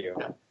nouns for you.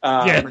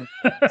 Yeah.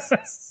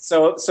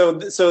 So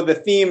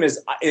the theme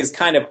is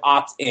kind of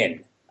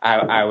opt-in,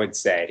 I would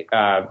say.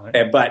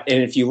 But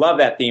if you love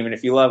that theme and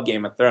if you love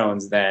Game of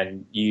Thrones,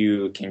 then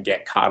you can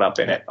get caught up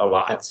in it a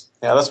lot.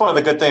 Yeah, that's one of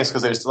the good things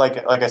because there's like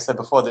I said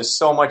before, there's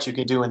so much you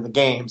can do in the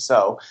game.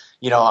 So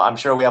I'm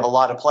sure we have a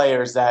lot of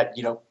players that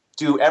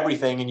do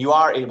everything, and you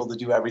are able to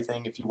do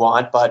everything if you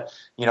want. But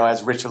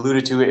as Rich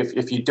alluded to,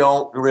 if you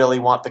don't really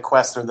want the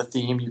quest or the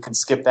theme, you can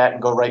skip that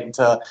and go right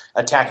into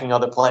attacking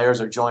other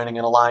players or joining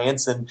an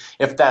alliance. And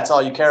if that's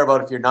all you care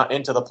about, if you're not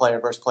into the player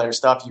versus player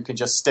stuff, you can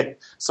just stick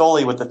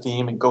solely with the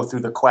theme and go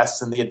through the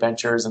quests and the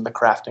adventures and the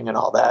crafting and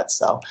all that.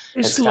 So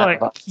it's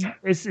like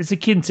it's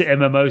akin to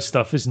MMO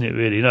stuff, isn't it?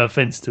 Really, no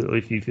offense to it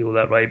if you feel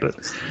that way, but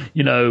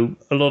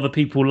a lot of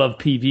people love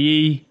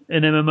PvE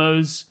in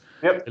MMOs.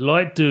 Yep. They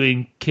like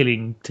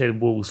killing 10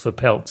 wolves for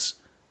pelts.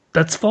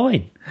 That's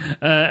fine.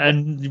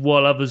 And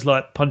while others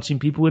like punching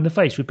people in the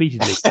face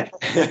repeatedly.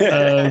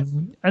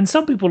 And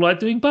some people like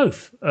doing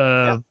both.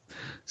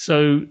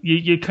 So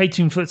you're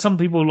catering for some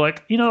people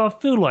like, I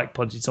feel like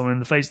punching someone in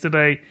the face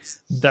today.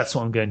 That's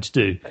what I'm going to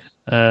do.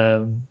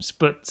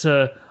 But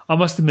I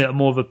must admit, I'm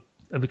more of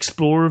an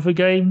explorer of a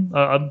game.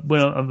 I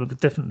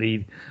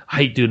definitely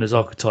hate doing this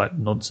archetype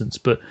nonsense,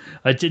 but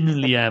I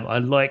genuinely am. I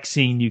like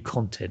seeing new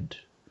content.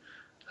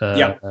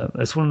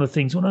 That's one of the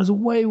things when I was a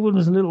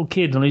little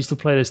kid and I used to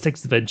play those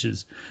text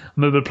adventures. I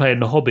remember playing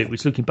The Hobbit,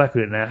 which looking back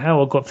at it now,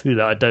 how I got through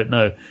that I don't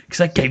know because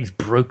that game's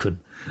broken.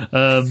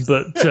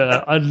 But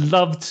I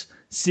loved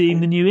seeing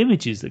the new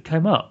images that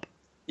came up.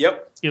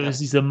 Yep, it was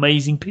these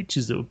amazing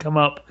pictures that would come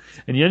up,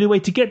 and the only way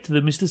to get to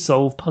them is to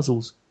solve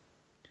puzzles.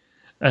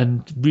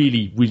 And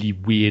really, really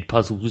weird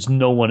puzzles, which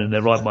no one in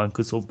their right mind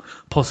could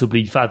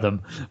possibly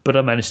fathom. But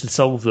I managed to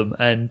solve them,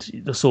 and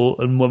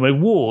my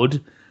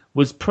reward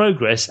was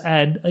progress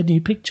and a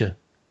new picture.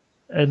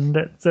 And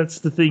that's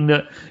the thing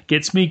that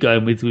gets me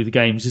going with the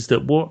games, is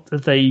that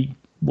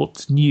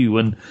what's new,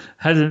 and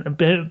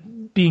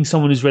being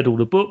someone who's read all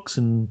the books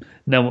and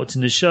now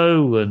watching the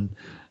show, and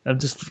I'm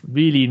just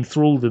really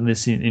enthralled in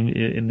this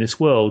in this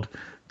world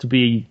to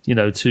be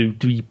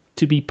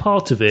to be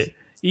part of it,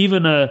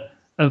 even a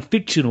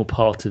fictional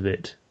part of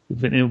it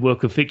in a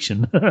work of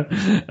fiction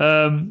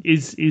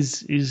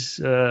is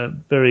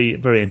very,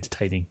 very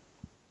entertaining.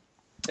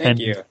 Thank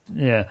you.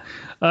 Yeah.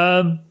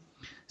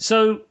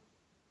 So,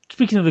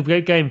 speaking of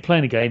the game,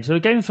 playing a game, so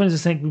Game of Thrones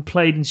is something we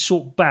played in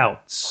short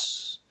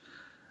bouts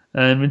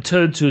and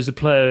returned to as a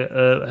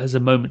player has a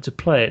moment to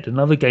play it. And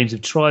other games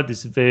have tried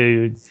this at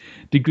varying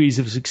degrees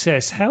of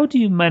success. How do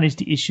you manage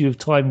the issue of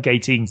time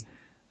gating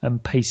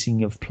and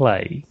pacing of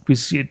play?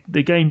 Because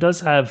the game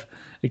does have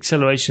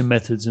acceleration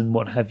methods and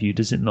what have you,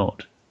 does it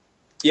not?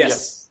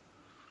 Yes.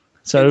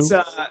 So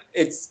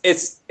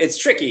it's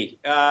tricky.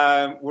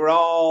 We're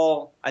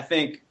all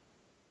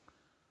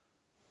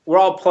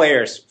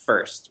players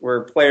first.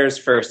 We're players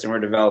first, and we're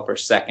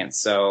developers second.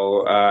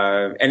 So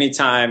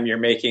anytime you're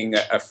making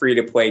a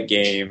free-to-play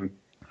game,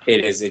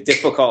 it is a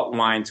difficult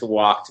line to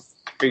walk to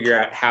figure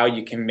out how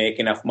you can make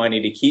enough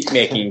money to keep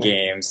making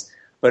games,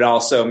 but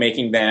also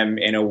making them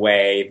in a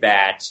way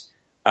that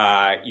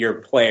your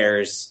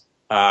players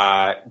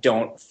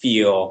don't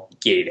feel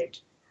gated.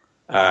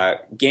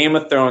 Game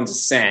of Thrones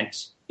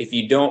Ascent, if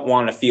you don't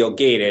want to feel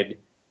gated,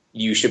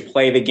 you should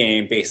play the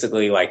game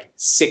basically like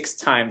 6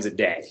 times a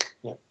day.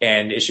 Yeah.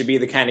 And it should be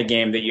the kind of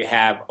game that you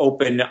have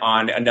open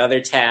on another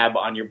tab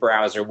on your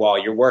browser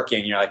while you're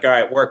working. You're like, all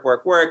right, work.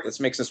 Let's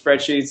make some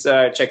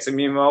spreadsheets, check some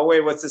email.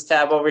 Wait, what's this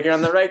tab over here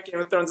on the right? Game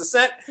of Thrones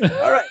Ascent?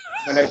 All right.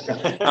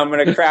 I'm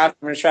gonna craft.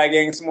 I'm gonna try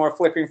getting some more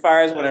flickering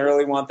fires when I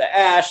really want the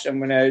ash. I'm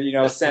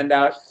gonna, send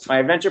out my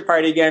adventure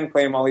party again,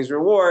 claim all these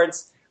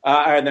rewards.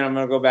 And then I'm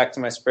going to go back to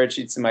my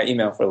spreadsheets and my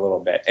email for a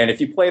little bit. And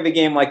if you play the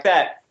game like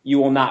that, you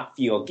will not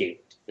feel gated.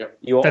 Yep.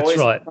 You will always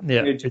right. have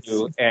something to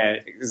do.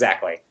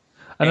 Exactly.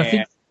 And I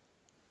think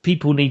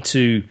people need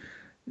to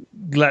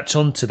latch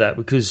on to that,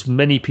 because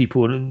many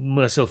people,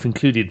 myself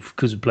included,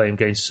 because of playing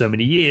games for so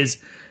many years,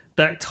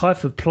 that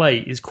type of play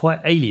is quite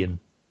alien.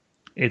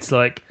 It's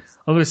like,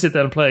 I'm going to sit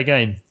down and play a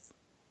game.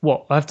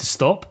 What? I have to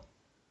stop?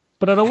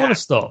 But I don't want to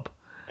stop.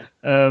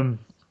 And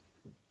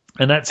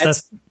that's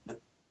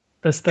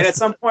and at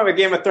some point with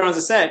Game of Thrones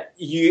Ascent,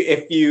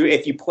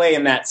 if you play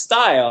in that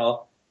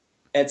style,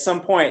 at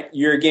some point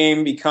your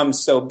game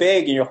becomes so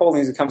big and your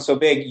holdings become so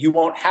big, you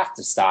won't have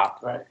to stop.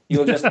 Right.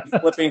 You'll just be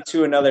flipping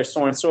to another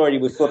sword,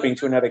 you'll be flipping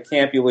to another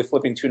camp, you'll be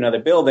flipping to another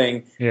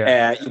building,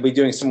 you'll be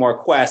doing some more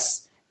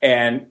quests,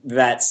 and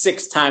that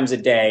 6 times a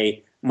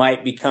day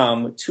might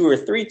become 2 or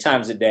 3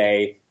 times a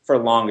day for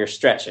longer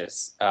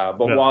stretches.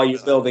 While you're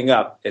building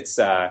up, it's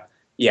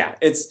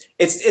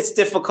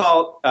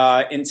difficult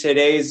in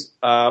today's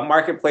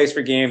marketplace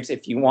for games.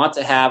 If you want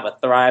to have a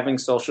thriving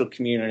social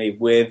community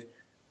with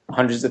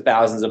hundreds of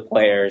thousands of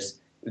players,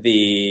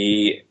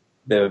 the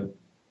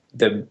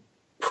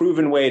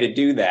proven way to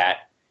do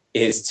that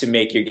is to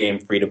make your game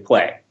free to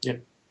play. Yeah.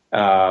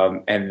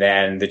 And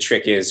then the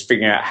trick is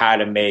figuring out how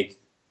to make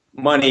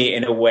money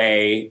in a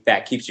way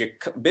that keeps your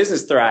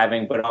business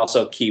thriving, but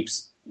also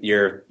keeps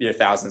your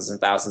thousands and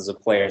thousands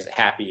of players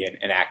happy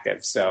and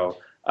active. So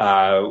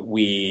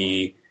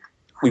we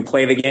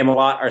play the game a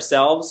lot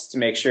ourselves to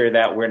make sure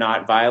that we're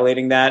not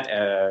violating that,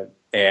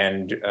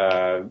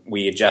 and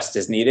we adjust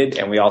as needed.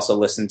 And we also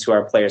listen to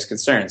our players'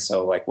 concerns.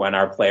 So like when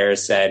our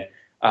players said,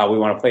 we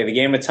want to play the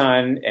game a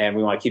ton and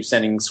we want to keep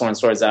sending Sworn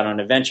Swords out on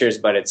adventures,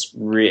 but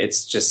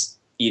it's just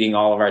eating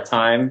all of our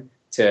time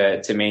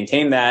to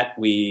maintain that,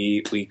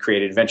 we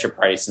created adventure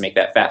parties to make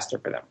that faster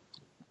for them.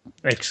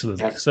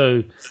 Excellent.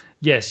 So,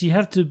 yes, you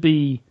have to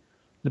be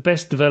the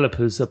best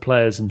developers are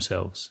players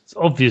themselves. It's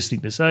an obvious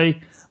thing to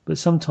say, but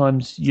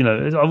sometimes,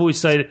 I've always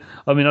said,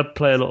 I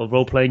play a lot of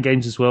role-playing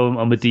games as well.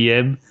 I'm a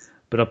DM,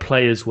 but I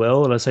play as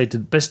well. And I say to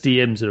the best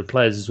DMs are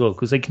players as well,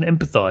 because they can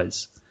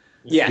empathize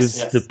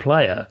with the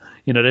player.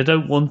 They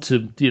don't want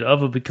to,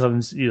 other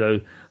becomes,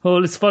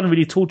 it's fun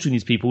really torturing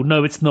these people.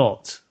 No, it's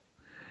not.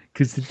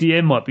 Because the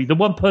DM might be, the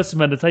one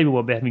person around the table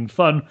might be having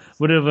fun,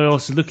 when everyone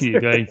else is looking at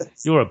you going,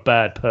 you're a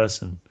bad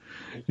person.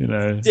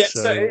 Yeah,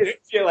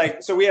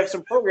 so we have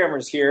some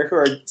programmers here who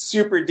are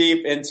super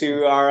deep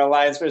into our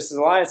Alliance versus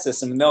Alliance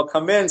system, and they'll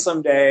come in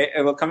some days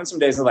and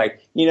they're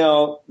like,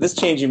 this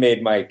change you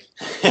made, Mike,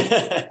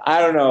 I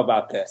don't know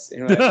about this.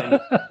 And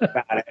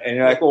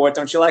you're like, well, what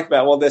don't you like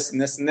about it? Well, this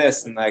and this and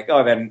this, and like,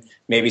 oh, then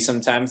maybe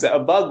sometimes a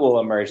bug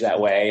will emerge that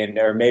way,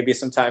 or maybe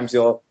sometimes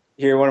you'll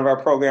hear one of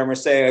our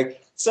programmers say, like,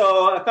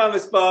 so I found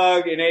this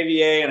bug in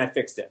AVA and I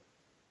fixed it.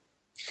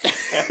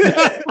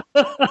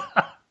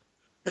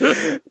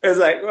 It's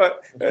like, well,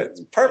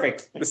 it's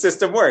perfect. The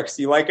system works.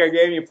 You like our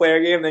game, you play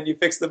our game, then you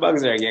fix the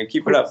bugs in our game.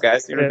 Keep it up,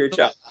 guys. You're doing a good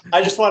job.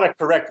 I just want to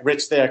correct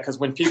Rich there, because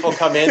when people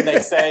come in,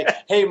 they say,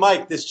 hey,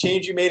 Mike, this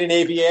change you made in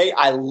AVA,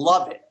 I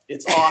love it.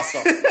 It's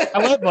awesome.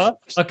 However,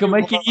 I can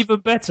make it even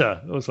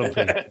better or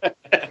something.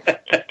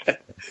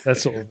 That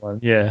sort of one,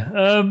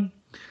 yeah.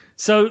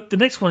 So the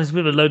next one is a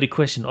bit of a loaded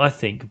question, I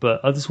think, but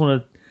I just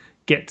want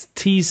to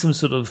tease some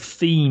sort of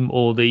theme,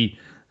 or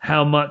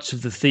how much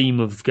of the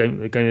theme of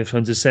Game of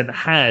Thrones Ascent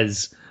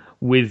has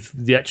with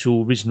the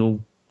actual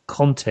original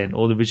content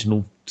or the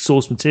original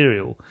source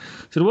material.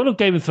 So the one of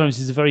Game of Thrones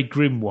is a very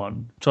grim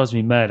one. It drives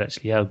me mad,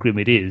 actually, how grim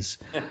it is.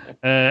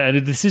 And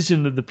a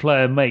decision that the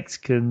player makes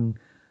can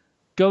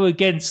go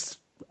against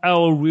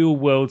our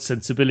real-world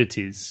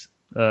sensibilities,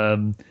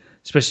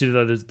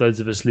 especially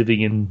those of us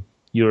living in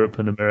Europe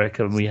and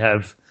America, and we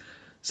have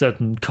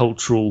certain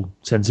cultural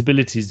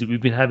sensibilities that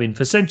we've been having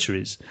for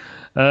centuries.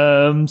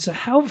 So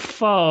how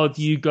far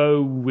do you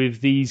go with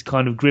these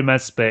kind of grim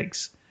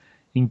aspects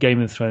in Game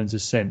of Thrones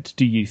Ascent,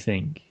 do you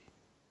think?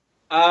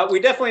 We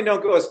definitely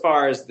don't go as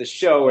far as the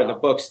show or the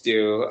books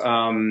do,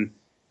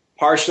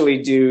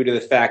 partially due to the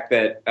fact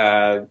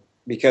that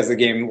because the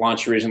game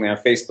launched originally on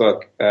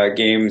Facebook,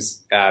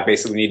 games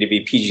basically need to be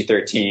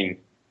PG-13.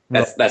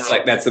 That's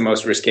the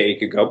most risque you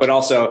could go. But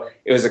also,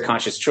 it was a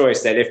conscious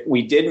choice that if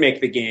we did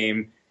make the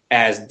game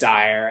as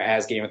dire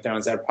as Game of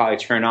Thrones, that would probably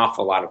turn off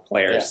a lot of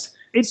players.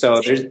 Yeah.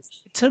 It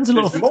turns a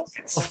lot of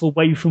off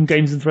away from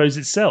Games of Thrones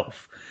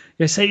itself.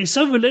 They say it's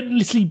so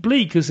relentlessly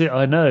bleak.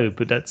 I know,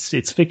 but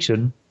it's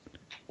fiction.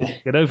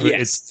 Get over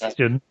it. It's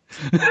fiction.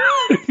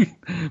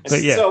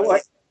 But yeah. So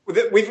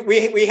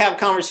we have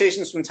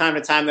conversations from time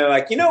to time. They're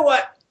like, you know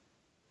what?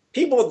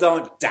 People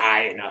don't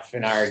die enough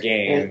in our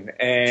game,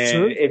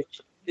 and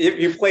if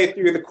you play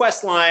through the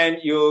quest line,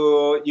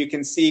 you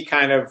can see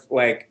kind of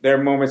like there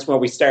are moments when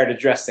we started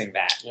addressing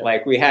that. Yeah.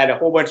 Like we had a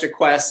whole bunch of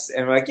quests,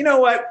 and we're like, you know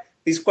what?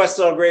 These quests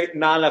are great.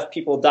 Not enough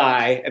people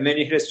die, and then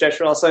you hit a stretch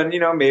where all of a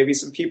sudden, maybe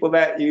some people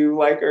that you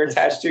like or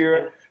attached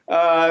to,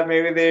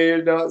 maybe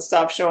they don't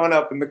stop showing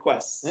up in the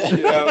quests.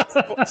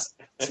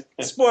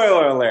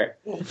 Spoiler alert.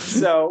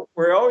 So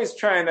we're always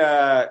trying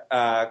to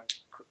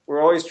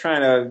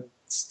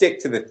stick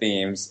to the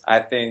themes. I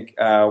think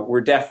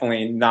we're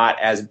definitely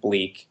not as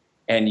bleak.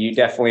 And you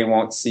definitely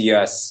won't see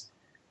us.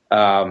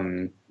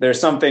 There's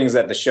some things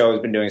that the show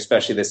has been doing,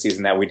 especially this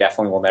season, that we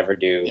definitely will never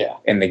do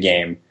in the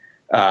game.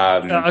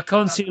 I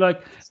can't see,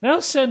 like,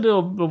 now send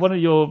one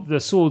of the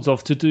swords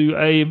off to do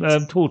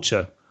a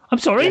torture. I'm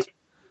sorry?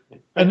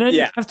 And then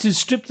you have to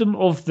strip them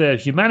of their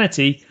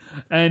humanity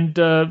and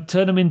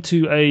turn them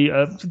into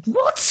a...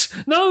 what?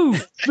 No!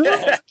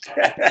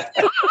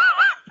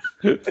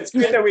 It's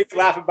good that we can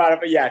laugh about it,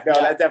 but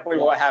that definitely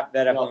will happen.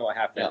 That definitely will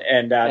happen,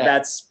 and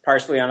that's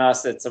partially on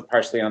us. It's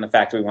partially on the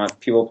fact that we want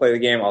people to play the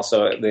game.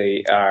 Also,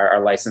 our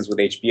license with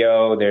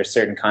HBO. There's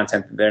certain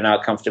content that they're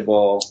not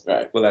comfortable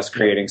with us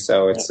creating,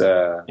 so it's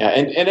and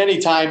any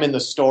time in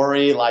the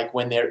story, like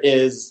when there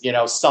is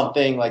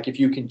something, like if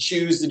you can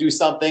choose to do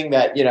something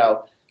that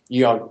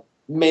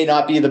may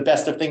not be the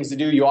best of things to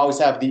do, you always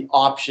have the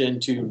option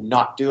to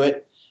not do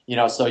it.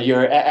 So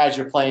as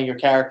you're playing your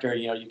character,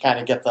 you kind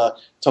of get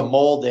to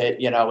mold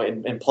it,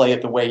 and play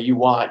it the way you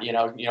want, kind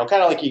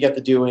of like you get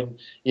to do in,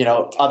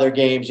 other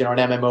games, in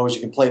MMOs, you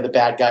can play the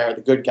bad guy or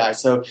the good guy.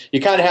 So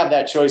you kind of have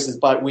that choices,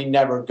 but we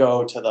never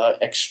go to the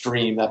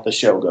extreme that the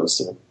show goes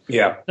to.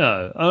 Yeah.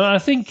 No, I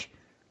think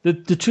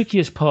the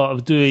trickiest part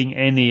of doing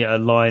any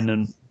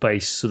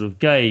line-based sort of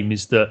game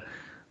is that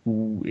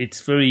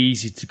it's very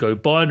easy to go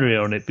binary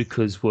on it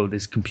because, well,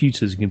 there's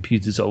computers, and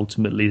computers are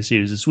ultimately a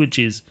series of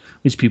switches,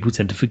 which people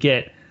tend to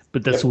forget.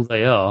 But that's all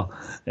they are.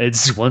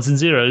 It's ones and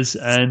zeros,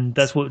 and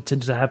that's what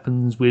tends to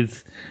happen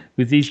with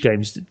these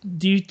games.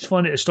 Do you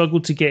find it a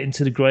struggle to get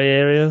into the grey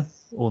area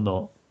or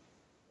not?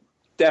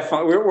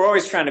 Definitely, we're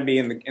always trying to be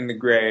in the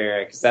gray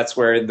area because that's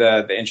where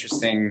the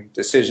interesting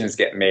decisions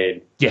get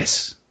made.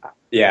 Yes.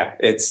 Yeah,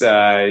 it's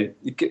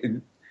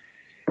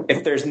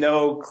if there's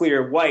no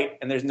clear white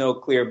and there's no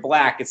clear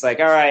black, it's like,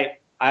 all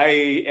right,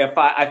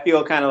 I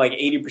feel kind of like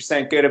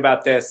 80% good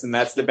about this, and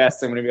that's the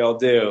best I'm going to be able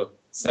to do.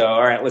 So,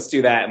 all right, let's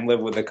do that and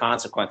live with the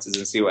consequences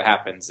and see what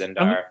happens. And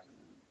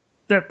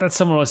that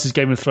summarizes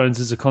Game of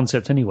Thrones as a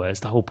concept anyway. It's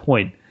the whole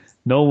point.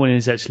 No one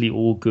is actually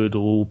all good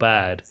or all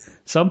bad.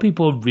 Some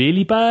people are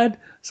really bad.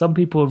 Some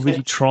people are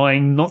really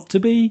trying not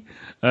to be.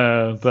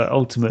 But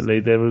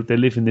ultimately, they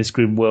live in this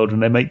grim world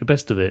and they make the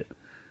best of it.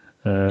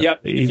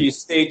 Yep. If you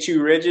stay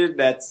too rigid,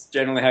 that's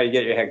generally how you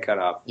get your head cut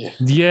off.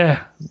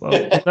 Yeah.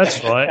 Well,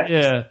 that's right.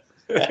 Yeah.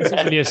 It's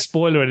not really a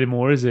spoiler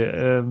anymore, is it?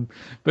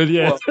 But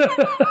yeah.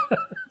 Well,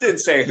 didn't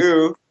say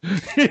who.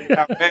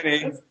 How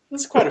many?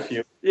 There's quite a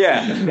few.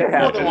 Yeah. It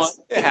happens.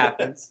 It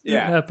happens.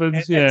 Yeah. It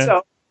happens. Yeah.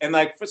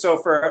 So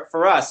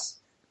for us,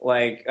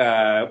 like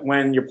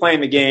when you're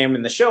playing the game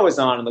and the show is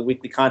on and the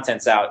weekly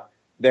content's out,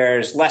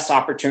 there's less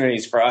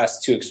opportunities for us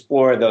to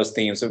explore those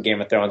themes of Game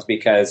of Thrones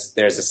because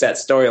there's a set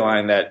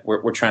storyline that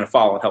we're trying to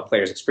follow and help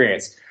players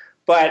experience.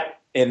 But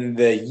in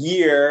the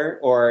year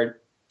or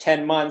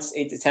 10 months,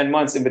 8 to 10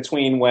 months in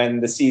between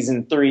when the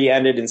season 3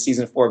 ended and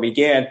season 4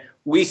 began,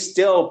 we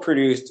still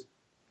produced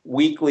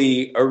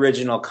weekly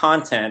original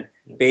content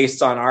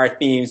based on our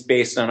themes,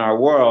 based on our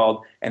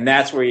world. And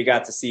that's where you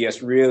got to see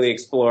us really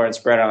explore and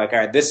spread out like, all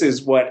right, this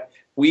is what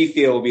we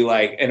feel will be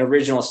like an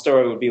original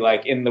story would be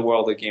like in the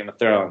world of Game of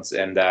Thrones.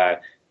 And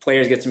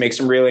players get to make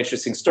some really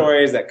interesting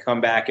stories that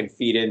come back and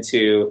feed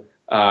into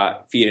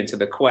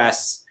the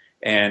quests.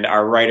 And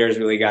our writers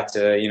really got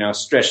to,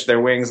 stretch their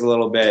wings a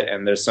little bit.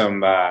 And there's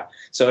some,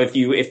 so if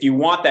you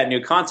want that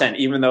new content,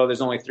 even though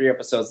there's only 3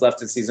 episodes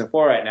left in season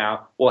 4 right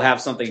now, we'll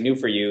have something new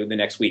for you the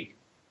next week.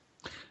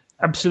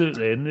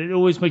 Absolutely. And it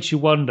always makes you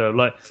wonder,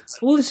 like,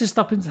 all this is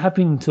stuff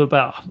happening to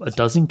about a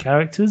dozen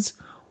characters.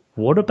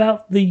 What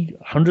about the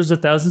hundreds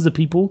of thousands of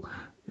people?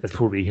 That's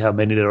probably how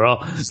many there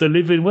are that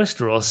live in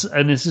Westeros.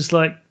 And it's just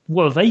like,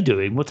 what are they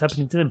doing? What's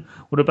happening to them?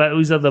 What about all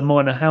these other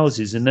minor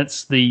houses? And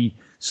that's the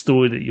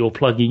story that you're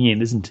plugging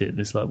in, isn't it? And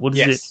it's like, what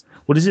is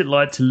it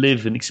like to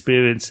live and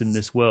experience in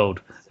this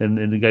world and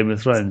in the Game of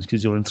Thrones?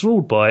 Because you're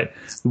enthralled by it.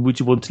 Would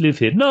you want to live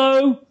here?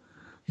 No.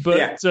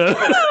 But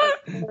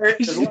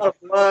there's a lot of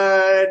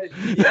blood.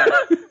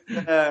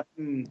 Yeah.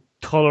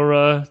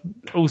 Cholera,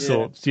 all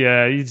sorts.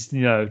 Yeah,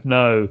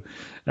 no,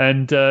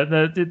 and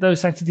no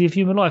sanctity of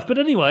human life. But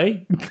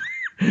anyway,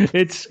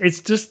 it's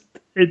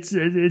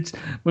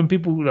when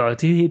people I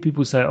do hear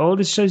people say, "Oh,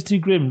 this show's too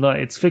grim." Like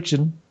it's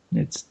fiction.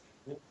 It's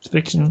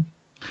fiction.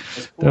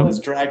 As cool as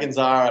dragons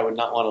are, I would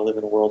not want to live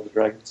in a world with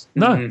dragons.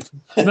 No.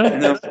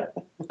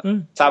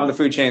 Top of the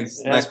food chain.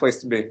 Nice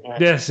place to be. Right.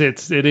 Yes,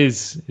 it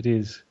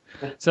is.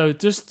 So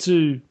just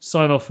to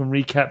sign off and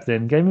recap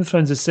then, Game of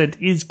Thrones Ascent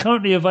is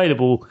currently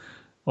available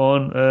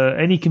on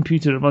any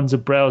computer that runs a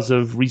browser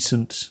of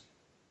recent,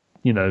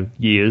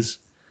 years.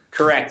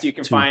 Correct. You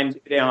can find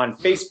it on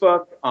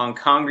Facebook, on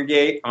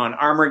Congregate, on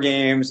Armor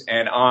Games,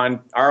 and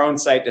on our own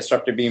site,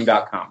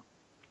 DisruptorBeam.com.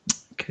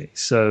 Okay,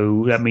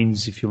 so that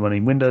means if you're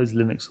running Windows,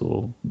 Linux,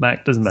 or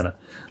Mac, doesn't matter,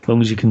 as long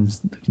as you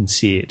can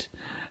see it.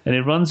 And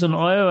it runs on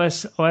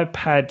iOS,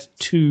 iPad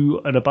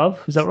 2 and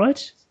above, is that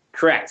right?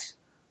 Correct.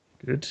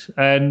 Good.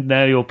 And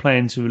now you're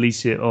planning to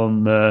release it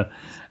on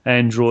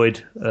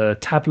Android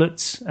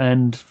tablets,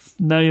 and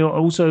now you're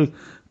also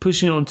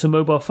pushing it onto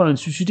mobile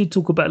phones, which you did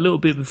talk about a little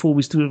bit before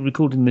we started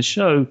recording the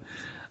show.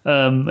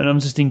 And I'm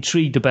just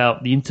intrigued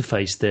about the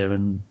interface there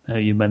and how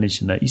you're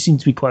managing that. You seem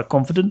to be quite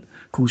confident.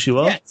 Of course you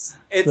are. Yes.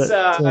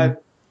 We're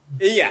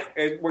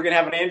going to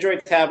have an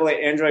Android tablet,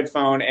 Android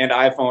phone, and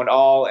iPhone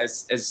all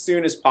as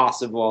soon as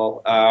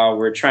possible.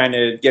 We're trying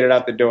to get it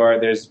out the door.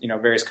 There's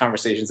various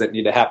conversations that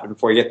need to happen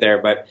before we get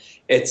there. But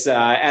it's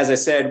as I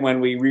said, when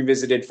we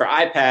revisited for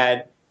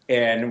iPad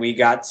and we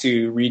got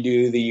to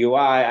redo the UI,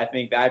 I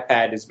think the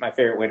iPad is my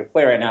favorite way to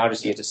play right now.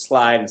 Just you get to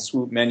slide and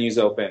swoop menus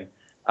open.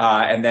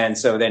 And then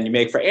you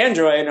make for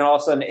Android, and all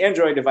of a sudden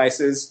Android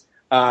devices,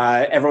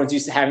 everyone's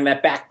used to having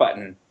that back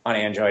button on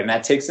Android, and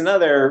that takes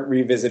another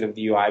revisit of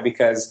the UI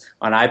because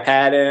on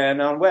iPad and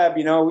on web,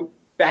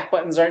 back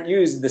buttons aren't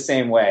used the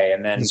same way.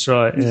 And then that's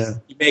right, yeah.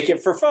 You make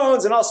it for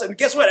phones, and all of a sudden,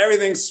 guess what?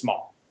 Everything's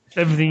small.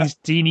 Everything's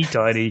teeny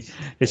tiny,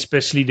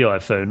 especially the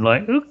iPhone.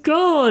 Like, oh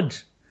God!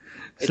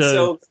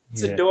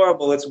 It's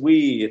adorable. It's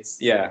wee.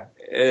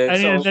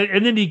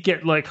 And then you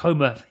get like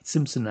Homer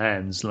Simpson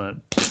hands, like,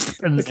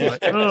 and it's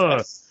like,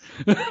 oh.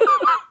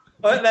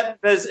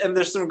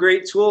 There's some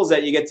great tools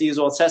that you get to use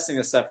while testing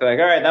this stuff. You're like,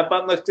 all right, that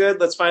button looks good.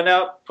 Let's find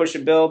out. Push a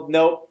build.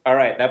 Nope. All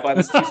right, that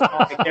button's too small.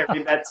 I can't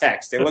read that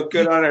text. It looked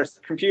good on our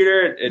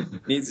computer. It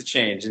needs to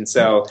change. And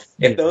so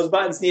if those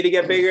buttons need to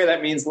get bigger,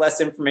 that means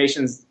less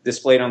information is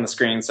displayed on the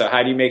screen. So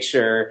how do you make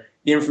sure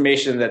the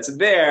information that's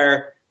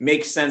there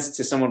makes sense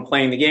to someone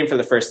playing the game for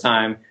the first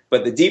time,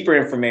 but the deeper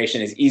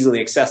information is easily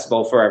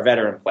accessible for our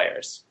veteran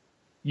players?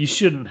 You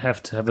shouldn't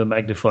have to have a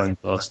magnifying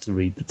glass to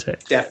read the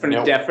text.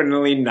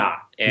 Definitely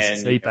not. And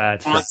it's a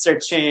bad fonts are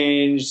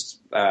changed,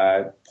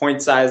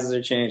 point sizes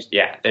are changed.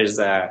 Yeah, there's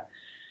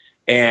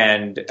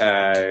and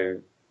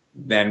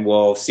then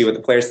we'll see what the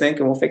players think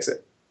and we'll fix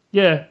it.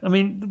 Yeah, I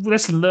mean, the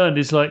lesson learned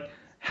is like,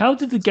 how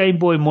did the Game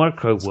Boy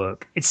Micro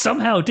work? It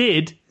somehow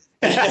did.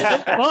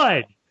 It's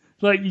fine.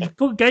 Like, you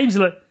put games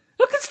like,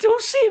 I can still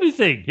see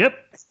everything. Yep,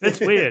 that's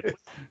weird.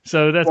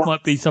 So that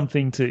might be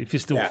something to, if you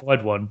still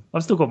find one.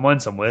 I've still got mine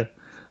somewhere.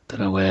 Don't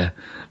know where.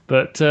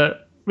 But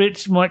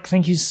Rich, Mike,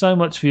 thank you so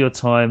much for your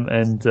time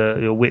and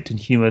your wit and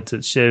humour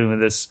to sharing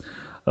with us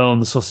on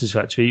the Sausage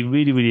Factory.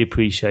 Really, really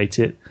appreciate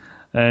it.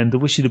 And I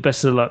wish you the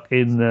best of luck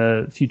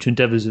in future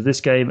endeavours of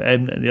this game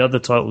and the other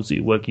titles that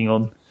you're working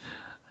on.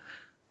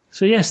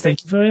 So, yes,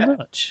 thank you very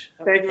much.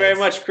 Thank you very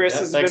much, Chris.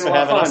 This has been a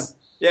lot of fun.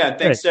 Yeah,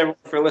 thanks to everyone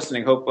for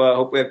listening. Hope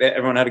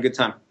everyone had a good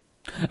time.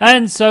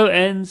 And so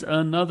ends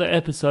another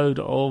episode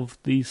of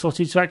the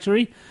Sausage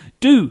Factory.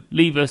 Do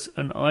leave us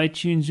an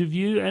iTunes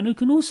review, and you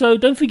can also,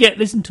 don't forget,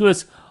 listen to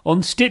us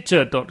on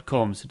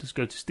Stitcher.com. So just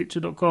go to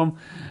Stitcher.com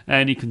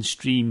and you can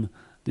stream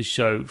the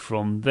show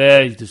from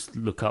there. You just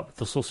look up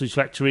the Sausage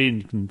Factory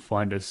and you can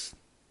find us.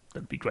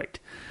 That'd be great.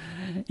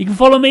 You can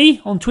follow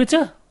me on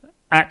Twitter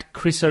at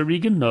Chris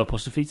O'Regan, no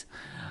apostrophes.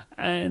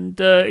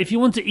 And if you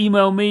want to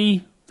email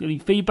me any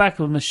feedback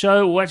on the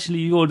show, or actually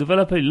you're a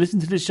developer, you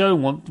listen to the show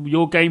and want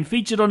your game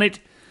featured on it,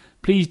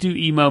 please do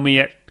email me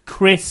at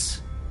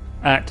chris@spong.com.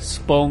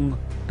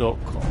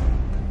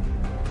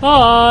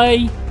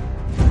 Bye!